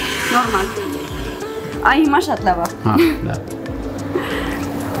 Հա։ Նորմալ։ Այ հիմա շատ լավ է։ Հա, լավ։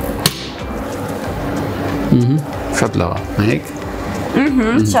 Շատ լավ է, նայեք։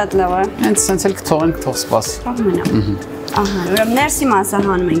 Շատ լավ է։ Հենց սենց էլ կթողենք, թող սպասի։ Թող մնա։ Ահա, ուրեմն ներսի մասը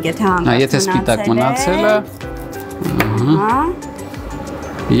հանում ենք, եթե հանգած Եթե սպիտակ մնացել է, ահա,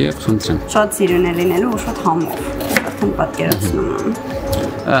 եւ խնդրեմ։ շատ սիրուն է լինելու ու շատ համով։ Արդեն պատկերացնում եմ։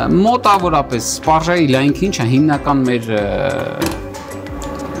 Մոտավորապես սպարժայի լայնքը ինչ է, հիմնական մեր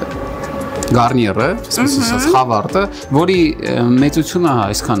գարնիրը, այսպես ասած, խավարտը, որի մեծությունը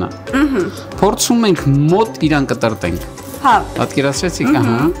այսքան է։ Փորձում ենք մոտ իրան կտրտենք։ Հա։ Պատկերացրեցիք,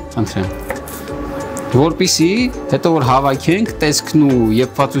 ահա, խնդրեմ։ Որպեսզի հետո որ հավաքենք, տեսքն ու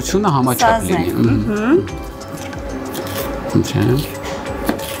եփվածությունը համաչափ լինի։ Խնդրեմ։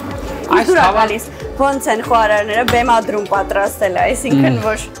 Այս հավալիս ոնց են խոհարարները բեմադրում պատրաստել, այսինքն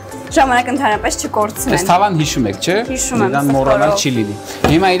որ ժամանակ ընդհանրապես չկորցնեն։ Այս թավան հիշում եք, չէ՞։ Հիշում եմ, Իրան մոռանալ չի լինի։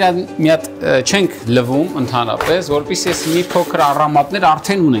 Հիմա իրան մի հատ չենք լվում ընդհանրապես, որպեսզի այս մի փոքր առամատներ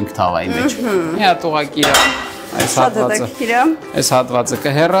արդեն ունենք թավայի մեջ։ Մի հատ ուղղակի այս հատվածը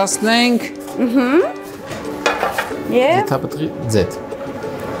կհեռացնենք։ Եվ Դեպի Z։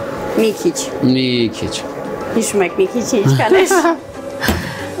 մի քիչ։ Մի քիչ։ Հիշում եք մի քիչ ինչքան է։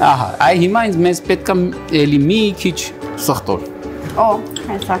 Ահա, այ հիմա ինձ պետք է էլի մի քիչ սխտոր։ Օ,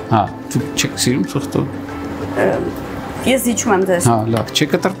 հեսա։ Հա, դու չեք սիրում սխտոր։ Ես զիջում եմ ձեզ։ Հա, լավ,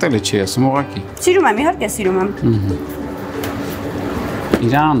 չկտրտել է չի ասում ուղղակի։ Սիրում եմ, իհարկե սիրում եմ։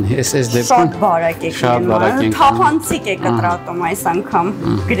 Իրան, այս դեպքում Շատ բարակ եք շատ բարակ ենք։ Թափանցիկ է կտրատում այս անգամ,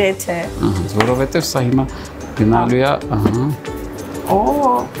 գրեթե։ Որովհետև սա հիմա գնալու է, ահա։ Օ,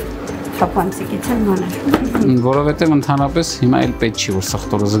 թափանցիկից են մանր։ Որովհետև ընդհանրապես հիմա էլ պետք չի որ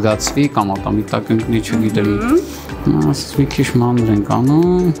սխտորը զգացվի կամ ատամիտակ ընկնի չգիտեմ։ Ասես մի քիչ մանր ենք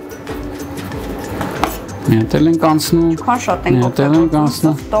անում։ Մի հատ էլ ենք անցնում։ Քան շատ ենք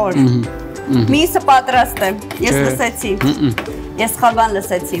անցնում։ Միսը պատրաստ է։ Ես լսեցի։ Ես խալվան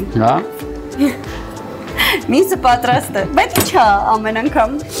լսեցի։ Հա։ Միսը պատրաստ է։ Բայց ի՞նչ է ամեն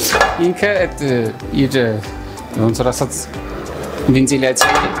անգամ։ Ինքը այդ իր ոնց որ ասած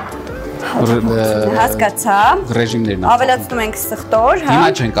վենտիլյացիա Հասկացա։ ռեժիմներն Ավելացնում ենք սխտոր, հա։ Հիմա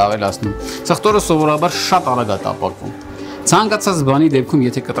չենք ավելացնում։ Սխտորը սովորաբար շատ արագ է տապակվում։ Ցանկացած բանի դեպքում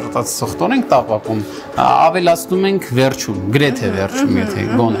եթե կտրտած սխտոր ենք տապակում, ավելացնում ենք վերջում, գրեթե վերջում, եթե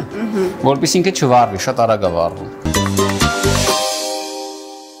գոնե, որպեսզի ինքը չվառվի, շատ արագ է վառվում։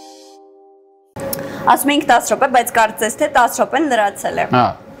 Ասում ենք 10 րոպե, բայց կարծես թե 10 րոպեն լրացել է։ Հա։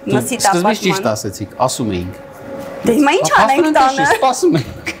 Մսի Սկզբից ճիշտ տապակման։ ասեցիք, ասում էինք։ Դե հիմա ինչ անենք տանը։ Սպասում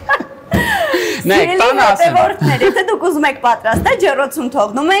ենք։ Նայեք, տանը ասեմ։ Հետևորդներ, եթե դուք ուզում եք պատրաստել, ջեռոցում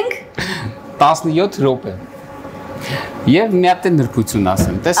թողնում ենք 17 րոպե։ Եվ մի հատ նրբություն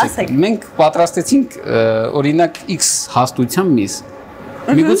ասեմ, տեսեք, մենք պատրաստեցինք օրինակ X հաստության միս։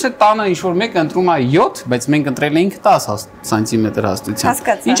 Միգուցե տանը ինչ-որ մեկը ընտրում է 7, բայց մենք ընտրել էինք 10 սանտիմետր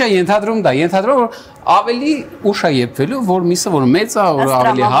հաստության։ Ինչ է ենթադրում դա, ենթադրում որ ավելի ուշ է եփվելու, որ միսը որ մեծ է, որ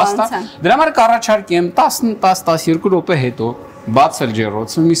ավելի հաստ է։ Դրա համար կառաջարկեմ 10-12 րոպե հետո բացել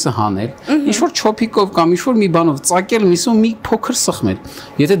ջեռոցը, միսը հանել, ինչ-որ չոփիկով կամ ինչ-որ մի բանով ծակել միսը մի փոքր սխմել։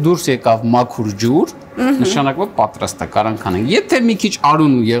 Եթե դուրս եկավ մաքուր ջուր, նշանակում է պատրաստ է, կարանք անենք։ Եթե մի քիչ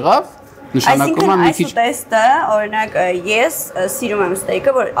արուն ու եղավ, նշանակում է մի քիչ։ Այս ուտեստը, օրինակ, ես սիրում եմ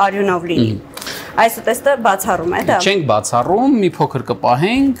ստեյկը, որ արյունով լինի։ Այս ուտեստը բացառում է դա։ Չենք բացառում, մի փոքր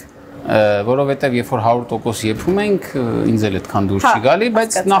կպահենք, որովհետև երբ որ 100% եփում ենք, ինձ էլ այդքան դուր չի գալի,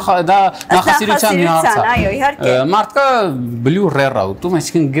 բայց դա նախասիրության մի հարց է։ Այո, իհարկե։ Մարդկա բլյու ռեր է ուտում,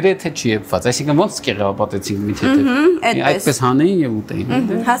 այսինքն գրեթե չի եփված, այսինքն ոնց կեղապատեցինք մի թեթև։ Այդպես հանեին եւ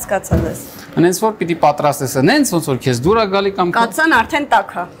ուտեին։ Հասկացա ես։ Հենց որ պիտի պատրաստես, հենց ոնց որ քեզ դուր է գալի կամ կացան արդեն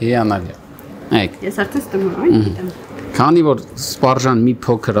տաք է։ Հիանալի։ Այք։ Ես արդեն ստում եմ, գիտեմ։ Քանի որ սպարժան մի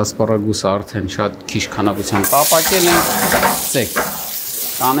փոքր ասպարագուսը արդեն շատ քիչ քանակությամբ տապակել են, ցեք։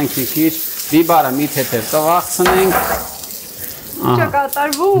 Կանենք մի քիչ, դիբարը մի թեթև ծվաղցնենք։ Ինչ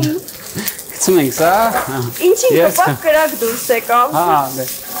կատարվում։ Գցում ենք սա։ Ինչին կպավ կրակ դուրս եկավ։ Հա, դե։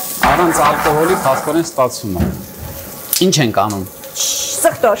 Առանց ալկոհոլի փաստորեն ստացվում է։ Ինչ ենք անում։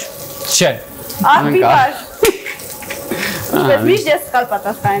 Սխտոր։ Չէ։ Ահբիբար։ Բայց միշտ ես սխալ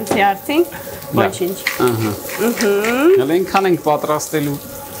պատասխանեցի հարցին։ Ոչինչ։ Ահա։ Հələ ինքան ենք պատրաստելու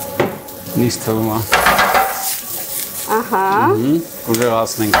նիստ թվում է։ Ահա։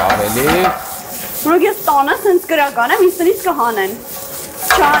 Ուժեղացնենք ավելի։ Որոք ես տանը սենց կրական եմ, ինձ տնից կհանեն։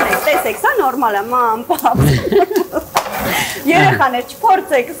 Չանեք, տեսեք, սա նորմալ է, ման, պապ։ Երեխաներ,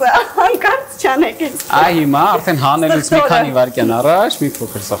 չփորձեք սա, հանկարծ չանեք ես։ Այ հիմա արդեն հանելուց մի քանի վայրկյան առաջ, մի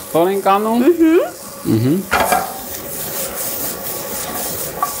փոքր սխտոր ենք անում։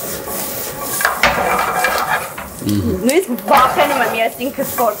 Նույնիսկ վախենում եմ ես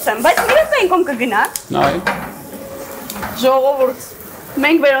ինքս փորձեմ, բայց իրենց այն կողմ կգնա։ Այ։ Ժողովուրդ,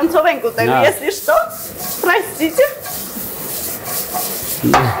 մենք վերոնցով ենք ուտելու, если что, простите։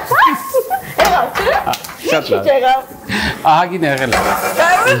 Եղավ, չէ՞։ Շատ լավ։ Ահագին եղել է։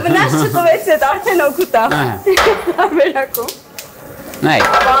 Կարող է վնաս չտվեց այդ արդեն օգուտ է։ Տարբերակում։ Նայեք։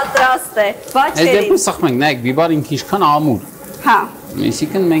 Պատրաստ է, Այս բաճերին։ դեպքում սխում ենք, նայեք, բիբար ինքը ինչքան ամուր։ Հա։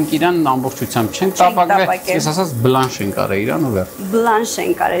 Այսինքն մենք իրան ամբողջությամբ չենք տապակվել, ես ասած բլանշ ենք արել իրան ու վերջ։ Բլանշ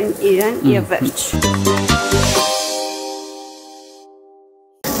ենք արել իրեն եւ վերջ։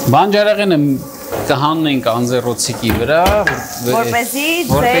 Բանջարեղենը կհաննենք անձեռոցիկի վրա,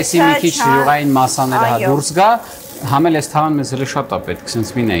 որպեսզի մի քիչ յուղային մասաները դուրս գա, համել այս թավան մեզ հələ շատ է պետք,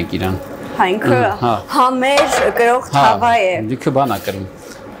 սենց մի նայեք իրան։ Հա ինքը համեր կրող թավա է։ Լիքը բան է կրում։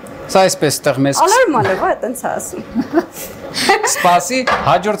 Սա այսպես տեղ մեզ Ալարմալը վա այդպես ասում։ Սպասի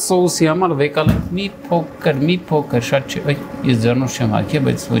հաջորդ սոուսի համար վեկալ ենք մի փոքր շատ չէ, ես ձեռնով չեմ հագի,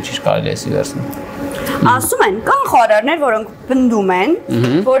 բայց ոչինչ կարելի է վերցնել։ Ասում են, կան խորարներ, որոնք բնդում են,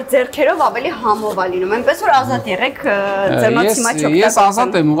 որ ձեռքերով ավելի համով է լինում, այնպես որ ազատ եղեք ձեռնոցի մեջ օգտագործել։ Ես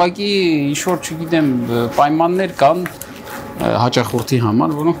ազատ եմ, ուղղակի ինչ-որ չգիտեմ, պայմաններ կան հաճախորդի համար,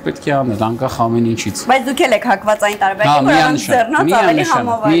 որոնք պետք է անել անկախ ամեն ինչից։ Բայց դուք էլ եք հակված այն տարբերակի, որ անց ձեռնոց ավելի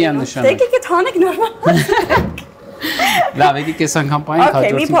համով է լինում։ Եկեք այդ հանեք նորմալ։ Լավ, եկեք այս անգամ պայենք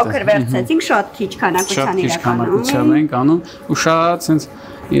հաջորդին։ Մի փոքր վերցեցինք, շատ քիչ քանակության ենք անում ու շատ սենց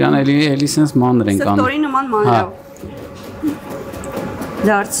իրան էլի սենց մանր ենք անում։ Սրտորի նման մանրով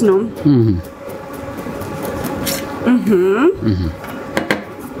դարձնում։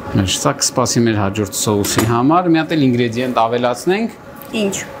 Սա կսպասի մեր հաջորդ սոուսի համար, մի հատ էլ ինգրեդիենտ ավելացնենք։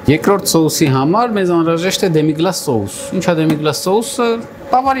 Ինչ։ Երկրորդ սոուսի համար մեզ անհրաժեշտ է դեմիգլաս սոուս։ Ինչ է դեմիգլաս սոուսը,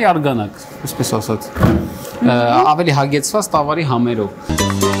 տավարի արգանակ, այսպես ասած։ Ավելի հագեցված տավարի համերով։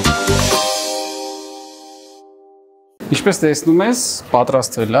 Ինչպես տեսնում ես,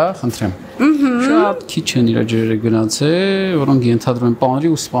 պատրաստվել է, խնդրեմ։ Շատ քիչ են իր ջրերը գնացել, որոնք ենթադրում են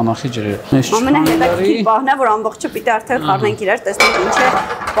պանրի ու սպանախի ջրերը։ Ամենահետաքրքիր բանն է, որ ամբողջը պիտի արդեն խառնենք իրար, տեսնենք ինչ է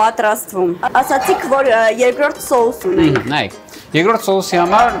պատրաստվում։ Ասացիք, որ երկրորդ սոուս ունենք։ Նայեք, երկրորդ սոուսի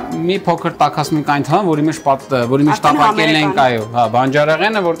համար մի փոքր տաքացնում ենք այն թվան, որի մեջ տապակել ենք, այո, հա,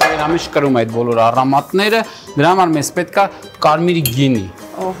 բանջարեղենը, որտեղ իր մեջ կրում այդ բոլոր առամատները, դրա համար մեզ պետք է կարմիր գինի։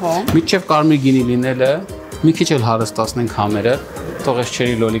 Օհո։ Մինչև կարմիր գինի լինելը մի քիչ էլ հարստացնենք համերը, թող այս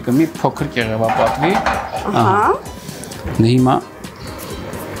չերի լոլիկը մի փոքր կեղևապատվի։ Ահա։ Հիմա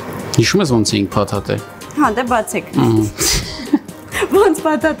հիշում ես ոնց էինք փաթաթել։ Հա, դե բացեք։ Ոնց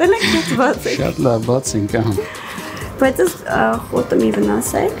փաթաթել եք, դուք բացեք։ Շատ լավ, բացենք, ահա։ Բայց այս խոտը մի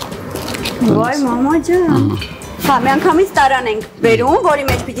վնասեք։ Վայ, մամա ջան։ Հա, մի անգամից տարան ենք բերում, որի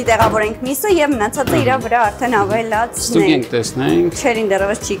մեջ պիտի տեղավորենք միսը եւ մնացածը իր վրա արդեն ավելացնենք։ Ստուգենք, տեսնենք։ Չերին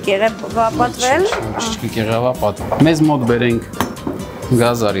դեռևս չի կեղևապատվել։ Չի կեղևապատվել։ Մեզ մոտ բերենք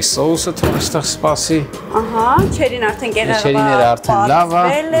գազարի սոուսը, թող այստեղ սպասի։ Ահա, չերին արդեն կեղևապատվել է։ Չերիները արդեն լավ է,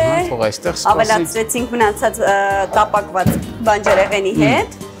 թող այստեղ սպասի։ Ավելացրեցինք մնացած տապակված բանջարեղենի հետ։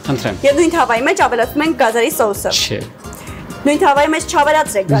 Խնդրեմ։ Եվ նույն թավայի մեջ ավելացնում ենք գազարի սոուսը։ Չէ։ Նույն թավայի մեջ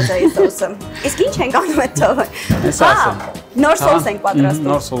չավելացրեք գազարի սոուսը։ Իսկ ինչ ենք անում այդ թավայի։ Ես ասեմ։ Նոր սոուս ենք պատրաստում։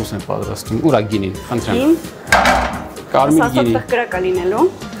 Նոր սոուս ենք պատրաստում։ Ուրա գինին, խնդրեմ։ Կարմիր գինի։ Սասոտ տղկրակ է լինելու։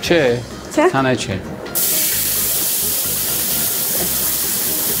 Չէ։ Քանա չէ։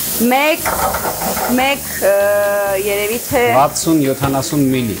 Մեկ երևի թե 60-70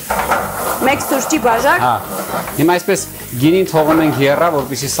 միլի։ Մեկ սուրճի բաժակ։ Հա։ Հիմա այսպես գինին թողում ենք եռա,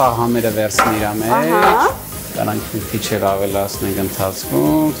 որպեսզի սա համերը վերցնի իր մեջ։ Դրանք մի քիչ ավելացնենք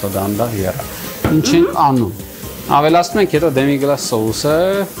ընթացքում, թող դանդաղ եռա։ Ինչ ենք անում։ Ավելացնում ենք հետո դեմիգլաս սոուսը։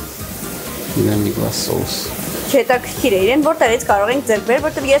 Դեմիգլաս սոուս։ Հետաքրքիր է իրեն, որտեղից կարող ենք ձեռք բերել,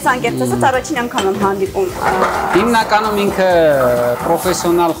 որտեղ ես անկեղծ ասած առաջին անգամ եմ հանդիպում։ Հիմնականում ինքը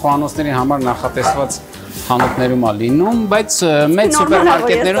պրոֆեսիոնալ խոհանոցների համար նախատեսված խանութներում է լինում, բայց մեծ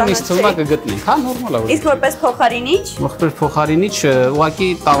սուպերմարկետներում ինձ թվում է կգտնենք, հա, նորմալ է։ Իսկ որպես փոխարինիչ։ Որպես փոխարինիչ ուղղակի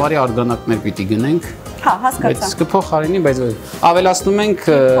տավարի արգանակներ պիտի գնենք։ Հա, հասկացա։ Բայց կփոխարինի, բայց ավելացնում ենք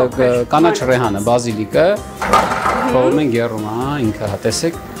կանաչ ռեհանը, բազիլիկը, թողում ենք եռում, հա, ինքը հա,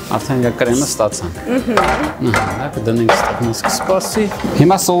 տեսեք, արդեն իր կրեմը ստացանք։ Ահա, կդնենք ստեղ մեզ կսպասի։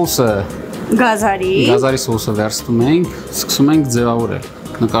 Հիմա սոուսը գազարի սոուսը վերցնում ենք, սկսում ենք ձևավորել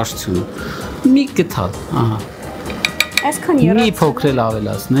նկարչությունը։ Մի գթալ, ահա։ Այսքան մի փոքր էլ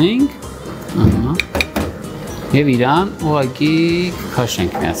ավելացնենք։ Ահա։ Եվ իրան ուղղակի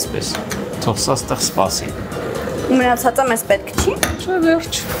քաշենք միացպես։ Թող սա ստեղ սպասի։ Մնացածը մեզ պետք չի։ Չէ,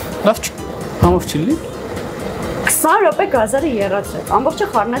 վերջ։ Լավ չի։ Համով չի լի։ 20 րոպե գազարը եռացրեց։ Ամբողջը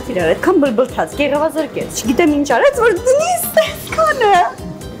խառնած իրար, այդքան բլբլթաց, գեղավազրկեց։ Չգիտեմ ինչ արեց, որ դնիս այսքանը։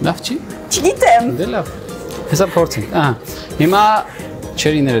 Լավ չի։ Չգիտեմ։ Դե լավ։ Հեսա փորձենք։ Ահա։ Հիմա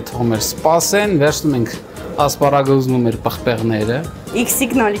չերիները թողում էր սպասեն, վերցնում ենք ասպարագոզնում մեր պղպեղները։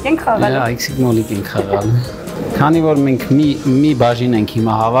 X-իկ նոլիկ ենք խաղալ։ Հա, X-իկ նոլիկ ենք խաղալ։ Քանի որ մենք մի բաժին ենք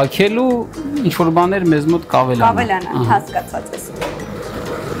հիմա հավաքելու, ինչ որ բաներ մեզ մոտ կավելանան։ Կավելանան, հասկացած ես։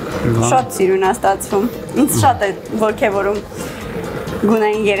 Շատ սիրուն է ստացվում։ Ինձ շատ է ոգևորում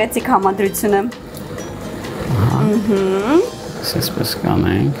գունային գեղեցիկ համադրությունը։ Այսպես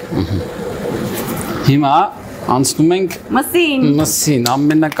կանենք։ Հիմա անցնում ենք մսին,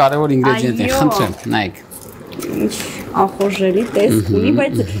 ամենակարևոր ինգրեդիենտը, խնդրեմ, նայեք։ Ինչ ախորժելի տեսք ունի,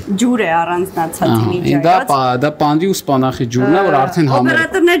 բայց ջուր է առանձնացած միջայց։ Դա պանդի ու սպանախի ջուրն է, որ արդեն համեր։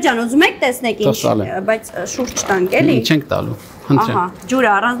 Օպերատորներ ջան, ուզում եք տեսնեք ինչ, բայց շուրջ տանք էլի։ Չենք տալու, խնդրեմ։ Ահա, ջուրը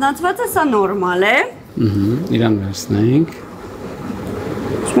առանձնացված է, սա նորմալ է։ Իրան վերցնենք։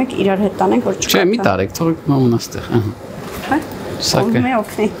 Ուզում եք իրար հետ տանենք, որ չկա։ Չէ, մի տարեք, թողեք մամուն աստեղ, ահա։ Սա ուզում է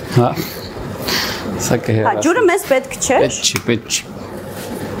օգնի։ Հա։ Սա կհեռացնենք։ Հա, ջուրը մեզ պետք չէ։ Պետք չի։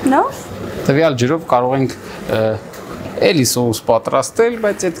 Նո՞ր։ Տվյալ ջրով կարող ենք էլի սոուս պատրաստել,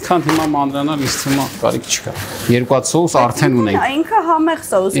 բայց այդքան հիմա մանրանալ ինձ թվում է կարիք չկա։ Երկու հատ սոուս արդեն ունենք։ Ինքը համեղ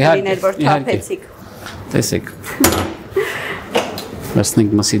սոուս լիներ, որ թափեցիք։ Տեսեք։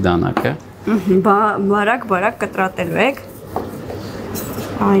 Վերցնենք մսի դանակը։ Բարակ կտրատելու եք։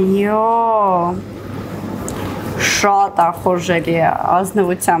 Այո։ Շատ ախորժելի է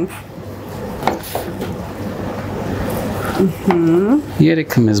ազնվությամբ։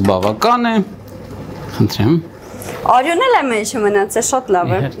 Երեքը մեզ բավական է։ Խնդրեմ։ Արյուն էլ է մեջը մնացել, շատ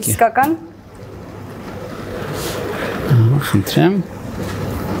լավ է։ Իսկական։ Խնդրեմ։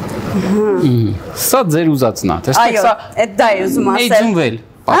 Սա ձեր ուզածն է, տեսեք սա։ Այո, դա է ուզում ասել։ Մեջումվել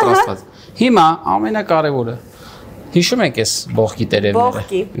պատրաստված։ Հիմա ամենակարևորը։ Հիշում եք այս բողկի տերևները։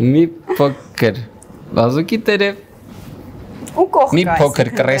 Բողկի։ Մի փոքր բազուկի տերև։ Ու կողքը։ Մի փոքր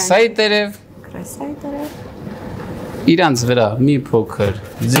կրեսայի տերև։ Կրեսայի տերև։ Իրանց վրա մի փոքր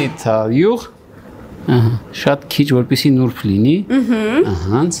ձիթայուղ, շատ քիչ որպեսի նուրբ լինի,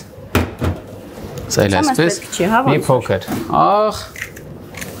 ահանց, սա էլ այսպես, մի փոքր աղ,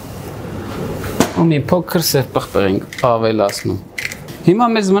 ու մի փոքր սև պղպեղ ենք ավելացնում։ Հիմա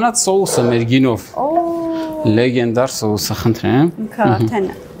մեզ մնաց սոուսը մեր գինով, լեգենդար սոուսը, խնդրեմ։ Ինքը արդեն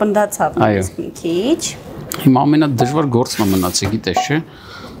պնդացավ մի քիչ։ Հիմա ամենադժվար գործը մնաց է, գիտես չէ,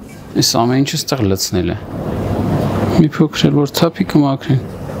 այս ամեն ինչը ստեղ լցնել է։ Մի փոքր էլ որ թափի կմաքրեն։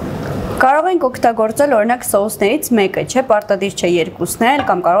 Կարող ենք օգտագործել օրինակ սոուսներից մեկը, չէ, պարտադիր չէ երկուսն էլ,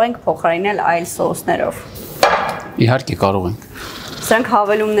 կամ կարող ենք փոխարինել այլ սոուսներով։ Իհարկե կարող ենք։ Սրանք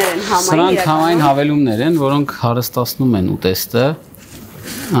հավելումներ են համային։ Սրանք համային հավելումներ են, որոնք հարստացնում են ուտեստը։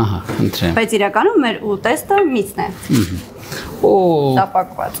 Ահա, խնդրեմ։ Բայց իրականում մեր ուտեստը միցն է։ Օ,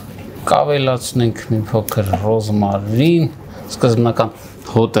 Տապակված։ Կավելացնենք մի փոքր ռոզմարին, սկզբնական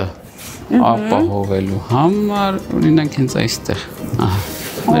հոտը ապահովելու համար, օրինակ հենց այստեղ։ Ահա,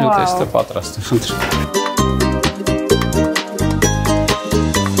 մեր ուտեստը պատրաստ է, խնդրեմ։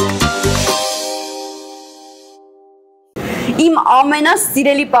 Իմ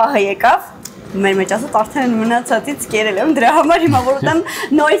ամենասիրելի պահը եկավ, մեր մեջ ասած արդեն մնացածից կերել եմ, դրա համար հիմա որ ուտեմ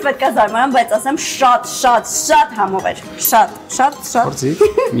նորից պետք է զարմանամ, բայց ասեմ շատ համով էր, շատ։ Փորձի,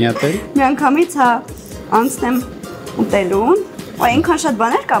 միատել։ Միանգամից հա անցնեմ ուտելուն, այնքան շատ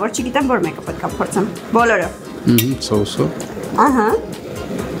բաներ կա, որ չգիտեմ որ մեկը պետք է փորձեմ, բոլորը։ Սոուսով։ Ահա։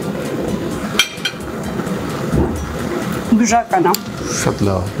 Բուժական է։ Շատ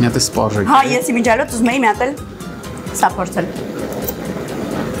լավ, մի հատ է սպարժեք։ Հա, ես իմիջալոց ուզում էի մի հատ էլ սա փորձել։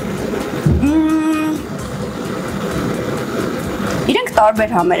 Իրենք տարբեր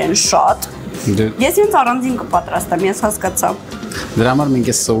համեր են շատ։ Ես ինձ առանձին կպատրաստեմ, ես հասկացա։ Դրա համար մենք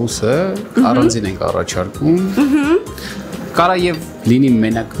այս սոուսը առանձին ենք առաջարկում։ Կարա եւ լինի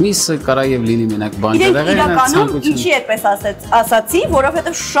մենակ միսը, կարա եւ լինի մենակ բանջարեղենը, իրականում ինչի այդպես ասացի,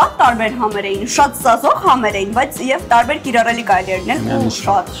 որովհետեւ շատ տարբեր համեր էին, շատ սազող համեր էին, բայց եւ տարբեր կիրառելի կարելի էր լինել ու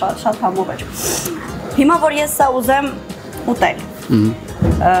շատ համով էր։ Հիմա որ ես սա ուզեմ ուտել։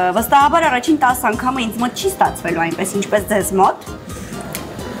 Վստահաբար առաջին 10 անգամը ինձ մոտ չի ստացվելու այնպես ինչպես ձեզ մոտ։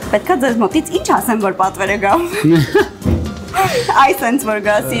 Պետքա ձեզ մոտից ինչ ասեմ, որ պատվերը գամ։ Այսենց որ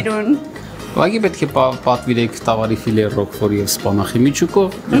գա սիրուն։ Ուղղակի պետք է պատվիրեք տավարի ֆիլե ռոկֆորի եւ սպանախի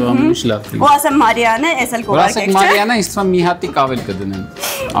միջուկով, եւ ամեն ինչ լավ լինի։ Ու ասեմ Մարիանը, ես էլ կուղարկեք, չէ՞։ Ասեք Մարիանը, ինձ թվում է մի հատիկ ավել կդնեմ։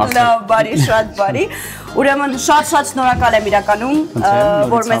 Լավ, բարի, շատ բարի։ Ուրեմն շատ շնորհակալ եմ իրականում,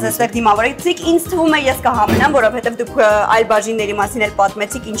 որ մեզ այստեղ դիմավորեցիք։ Ինձ թվում է ես կհամենամ, որովհետև դուք այլ բաժինների մասին էլ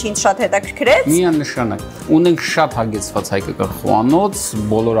պատմեցիք, ինչը ինձ շատ հետաքրքրեց։ Միանշանակ։ Ունենք շատ հագեցված հայկական խոհանոց,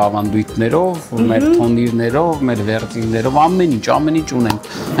 բոլոր ավանդույթներով, մեր թոնիրներով, մեր վերտիններով, ամեն ինչ ունենք։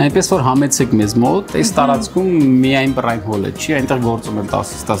 Այնպես որ համեցեք մեզ մոտ, այս տարածքում միայն Prime Hall-ը չի, այնտեղ գործում է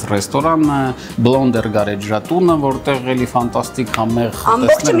 10-10 ռեստորանը, Blonder գարեջրատունը, որտեղ էլի ֆանտաստիկ համեղ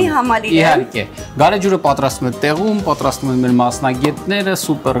ամբողջը մի համալիր է։ Իհարկե։ Գարեջուրը պատրաստում է տեղում, պատրաստում են մեր մասնագետները,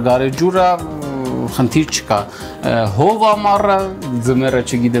 սուպեր գարեջուրը, խնդիր չկա։ Հով ամառը, ձմեռը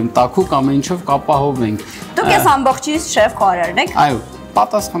չգիտեմ, տաքուկ ամեն ինչով կապահովենք։ Դուք ես ամբողջից շեֆ խոհարարն եք։ Այո,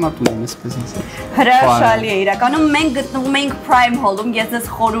 պատասխանատու եմ այսպես ասած։ Հրաշալի է իրականում մենք գտնվում ենք Prime Hall-ում, ես ձեզ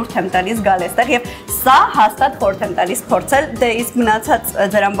խորհուրդ եմ տալիս գալ այստեղ եւ սա հաստատ խորհուրդ եմ տալիս փորձել, դե իսկ մնացած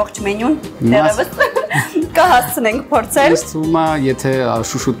ձեր ամբողջ մենյուն դեռևս կհասցնենք փորձել։ Ես թվում է, եթե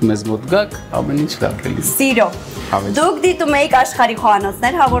շուշուտ մեզ մոտ գաք, ամեն ինչ լավ կլինի։ Սիրո։ Դուք դիտում եք Աշխարհի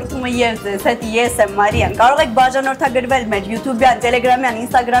խոհանոցներ, հաղորդումը եւ ձեզ հետ ես եմ Մարիան։ Կարող եք բաժանորդագրվել մեր YouTube-յան, Telegram-յան,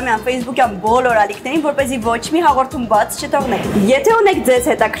 Instagram-յան, Facebook-յան բոլոր ալիքներին, որպեսզի ոչ մի հաղորդում բաց չթողնեք։ Եթե ունեք ձեզ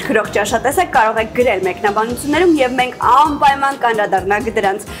հետաքրքրող ճաշատեսակ, կարող եք գրել մեկնաբանություններում եւ մենք անպայման կանդրադառնանք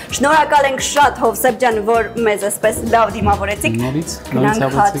դրանց։ Շնորհակալ ենք շատ Հովսեփ ջան, որ մեզ այսպես լավ դիմավորեցիք։ Նորից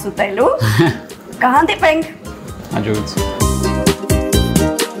հաց ուտելու։ Կհանդիպենք։ Հաջողություն։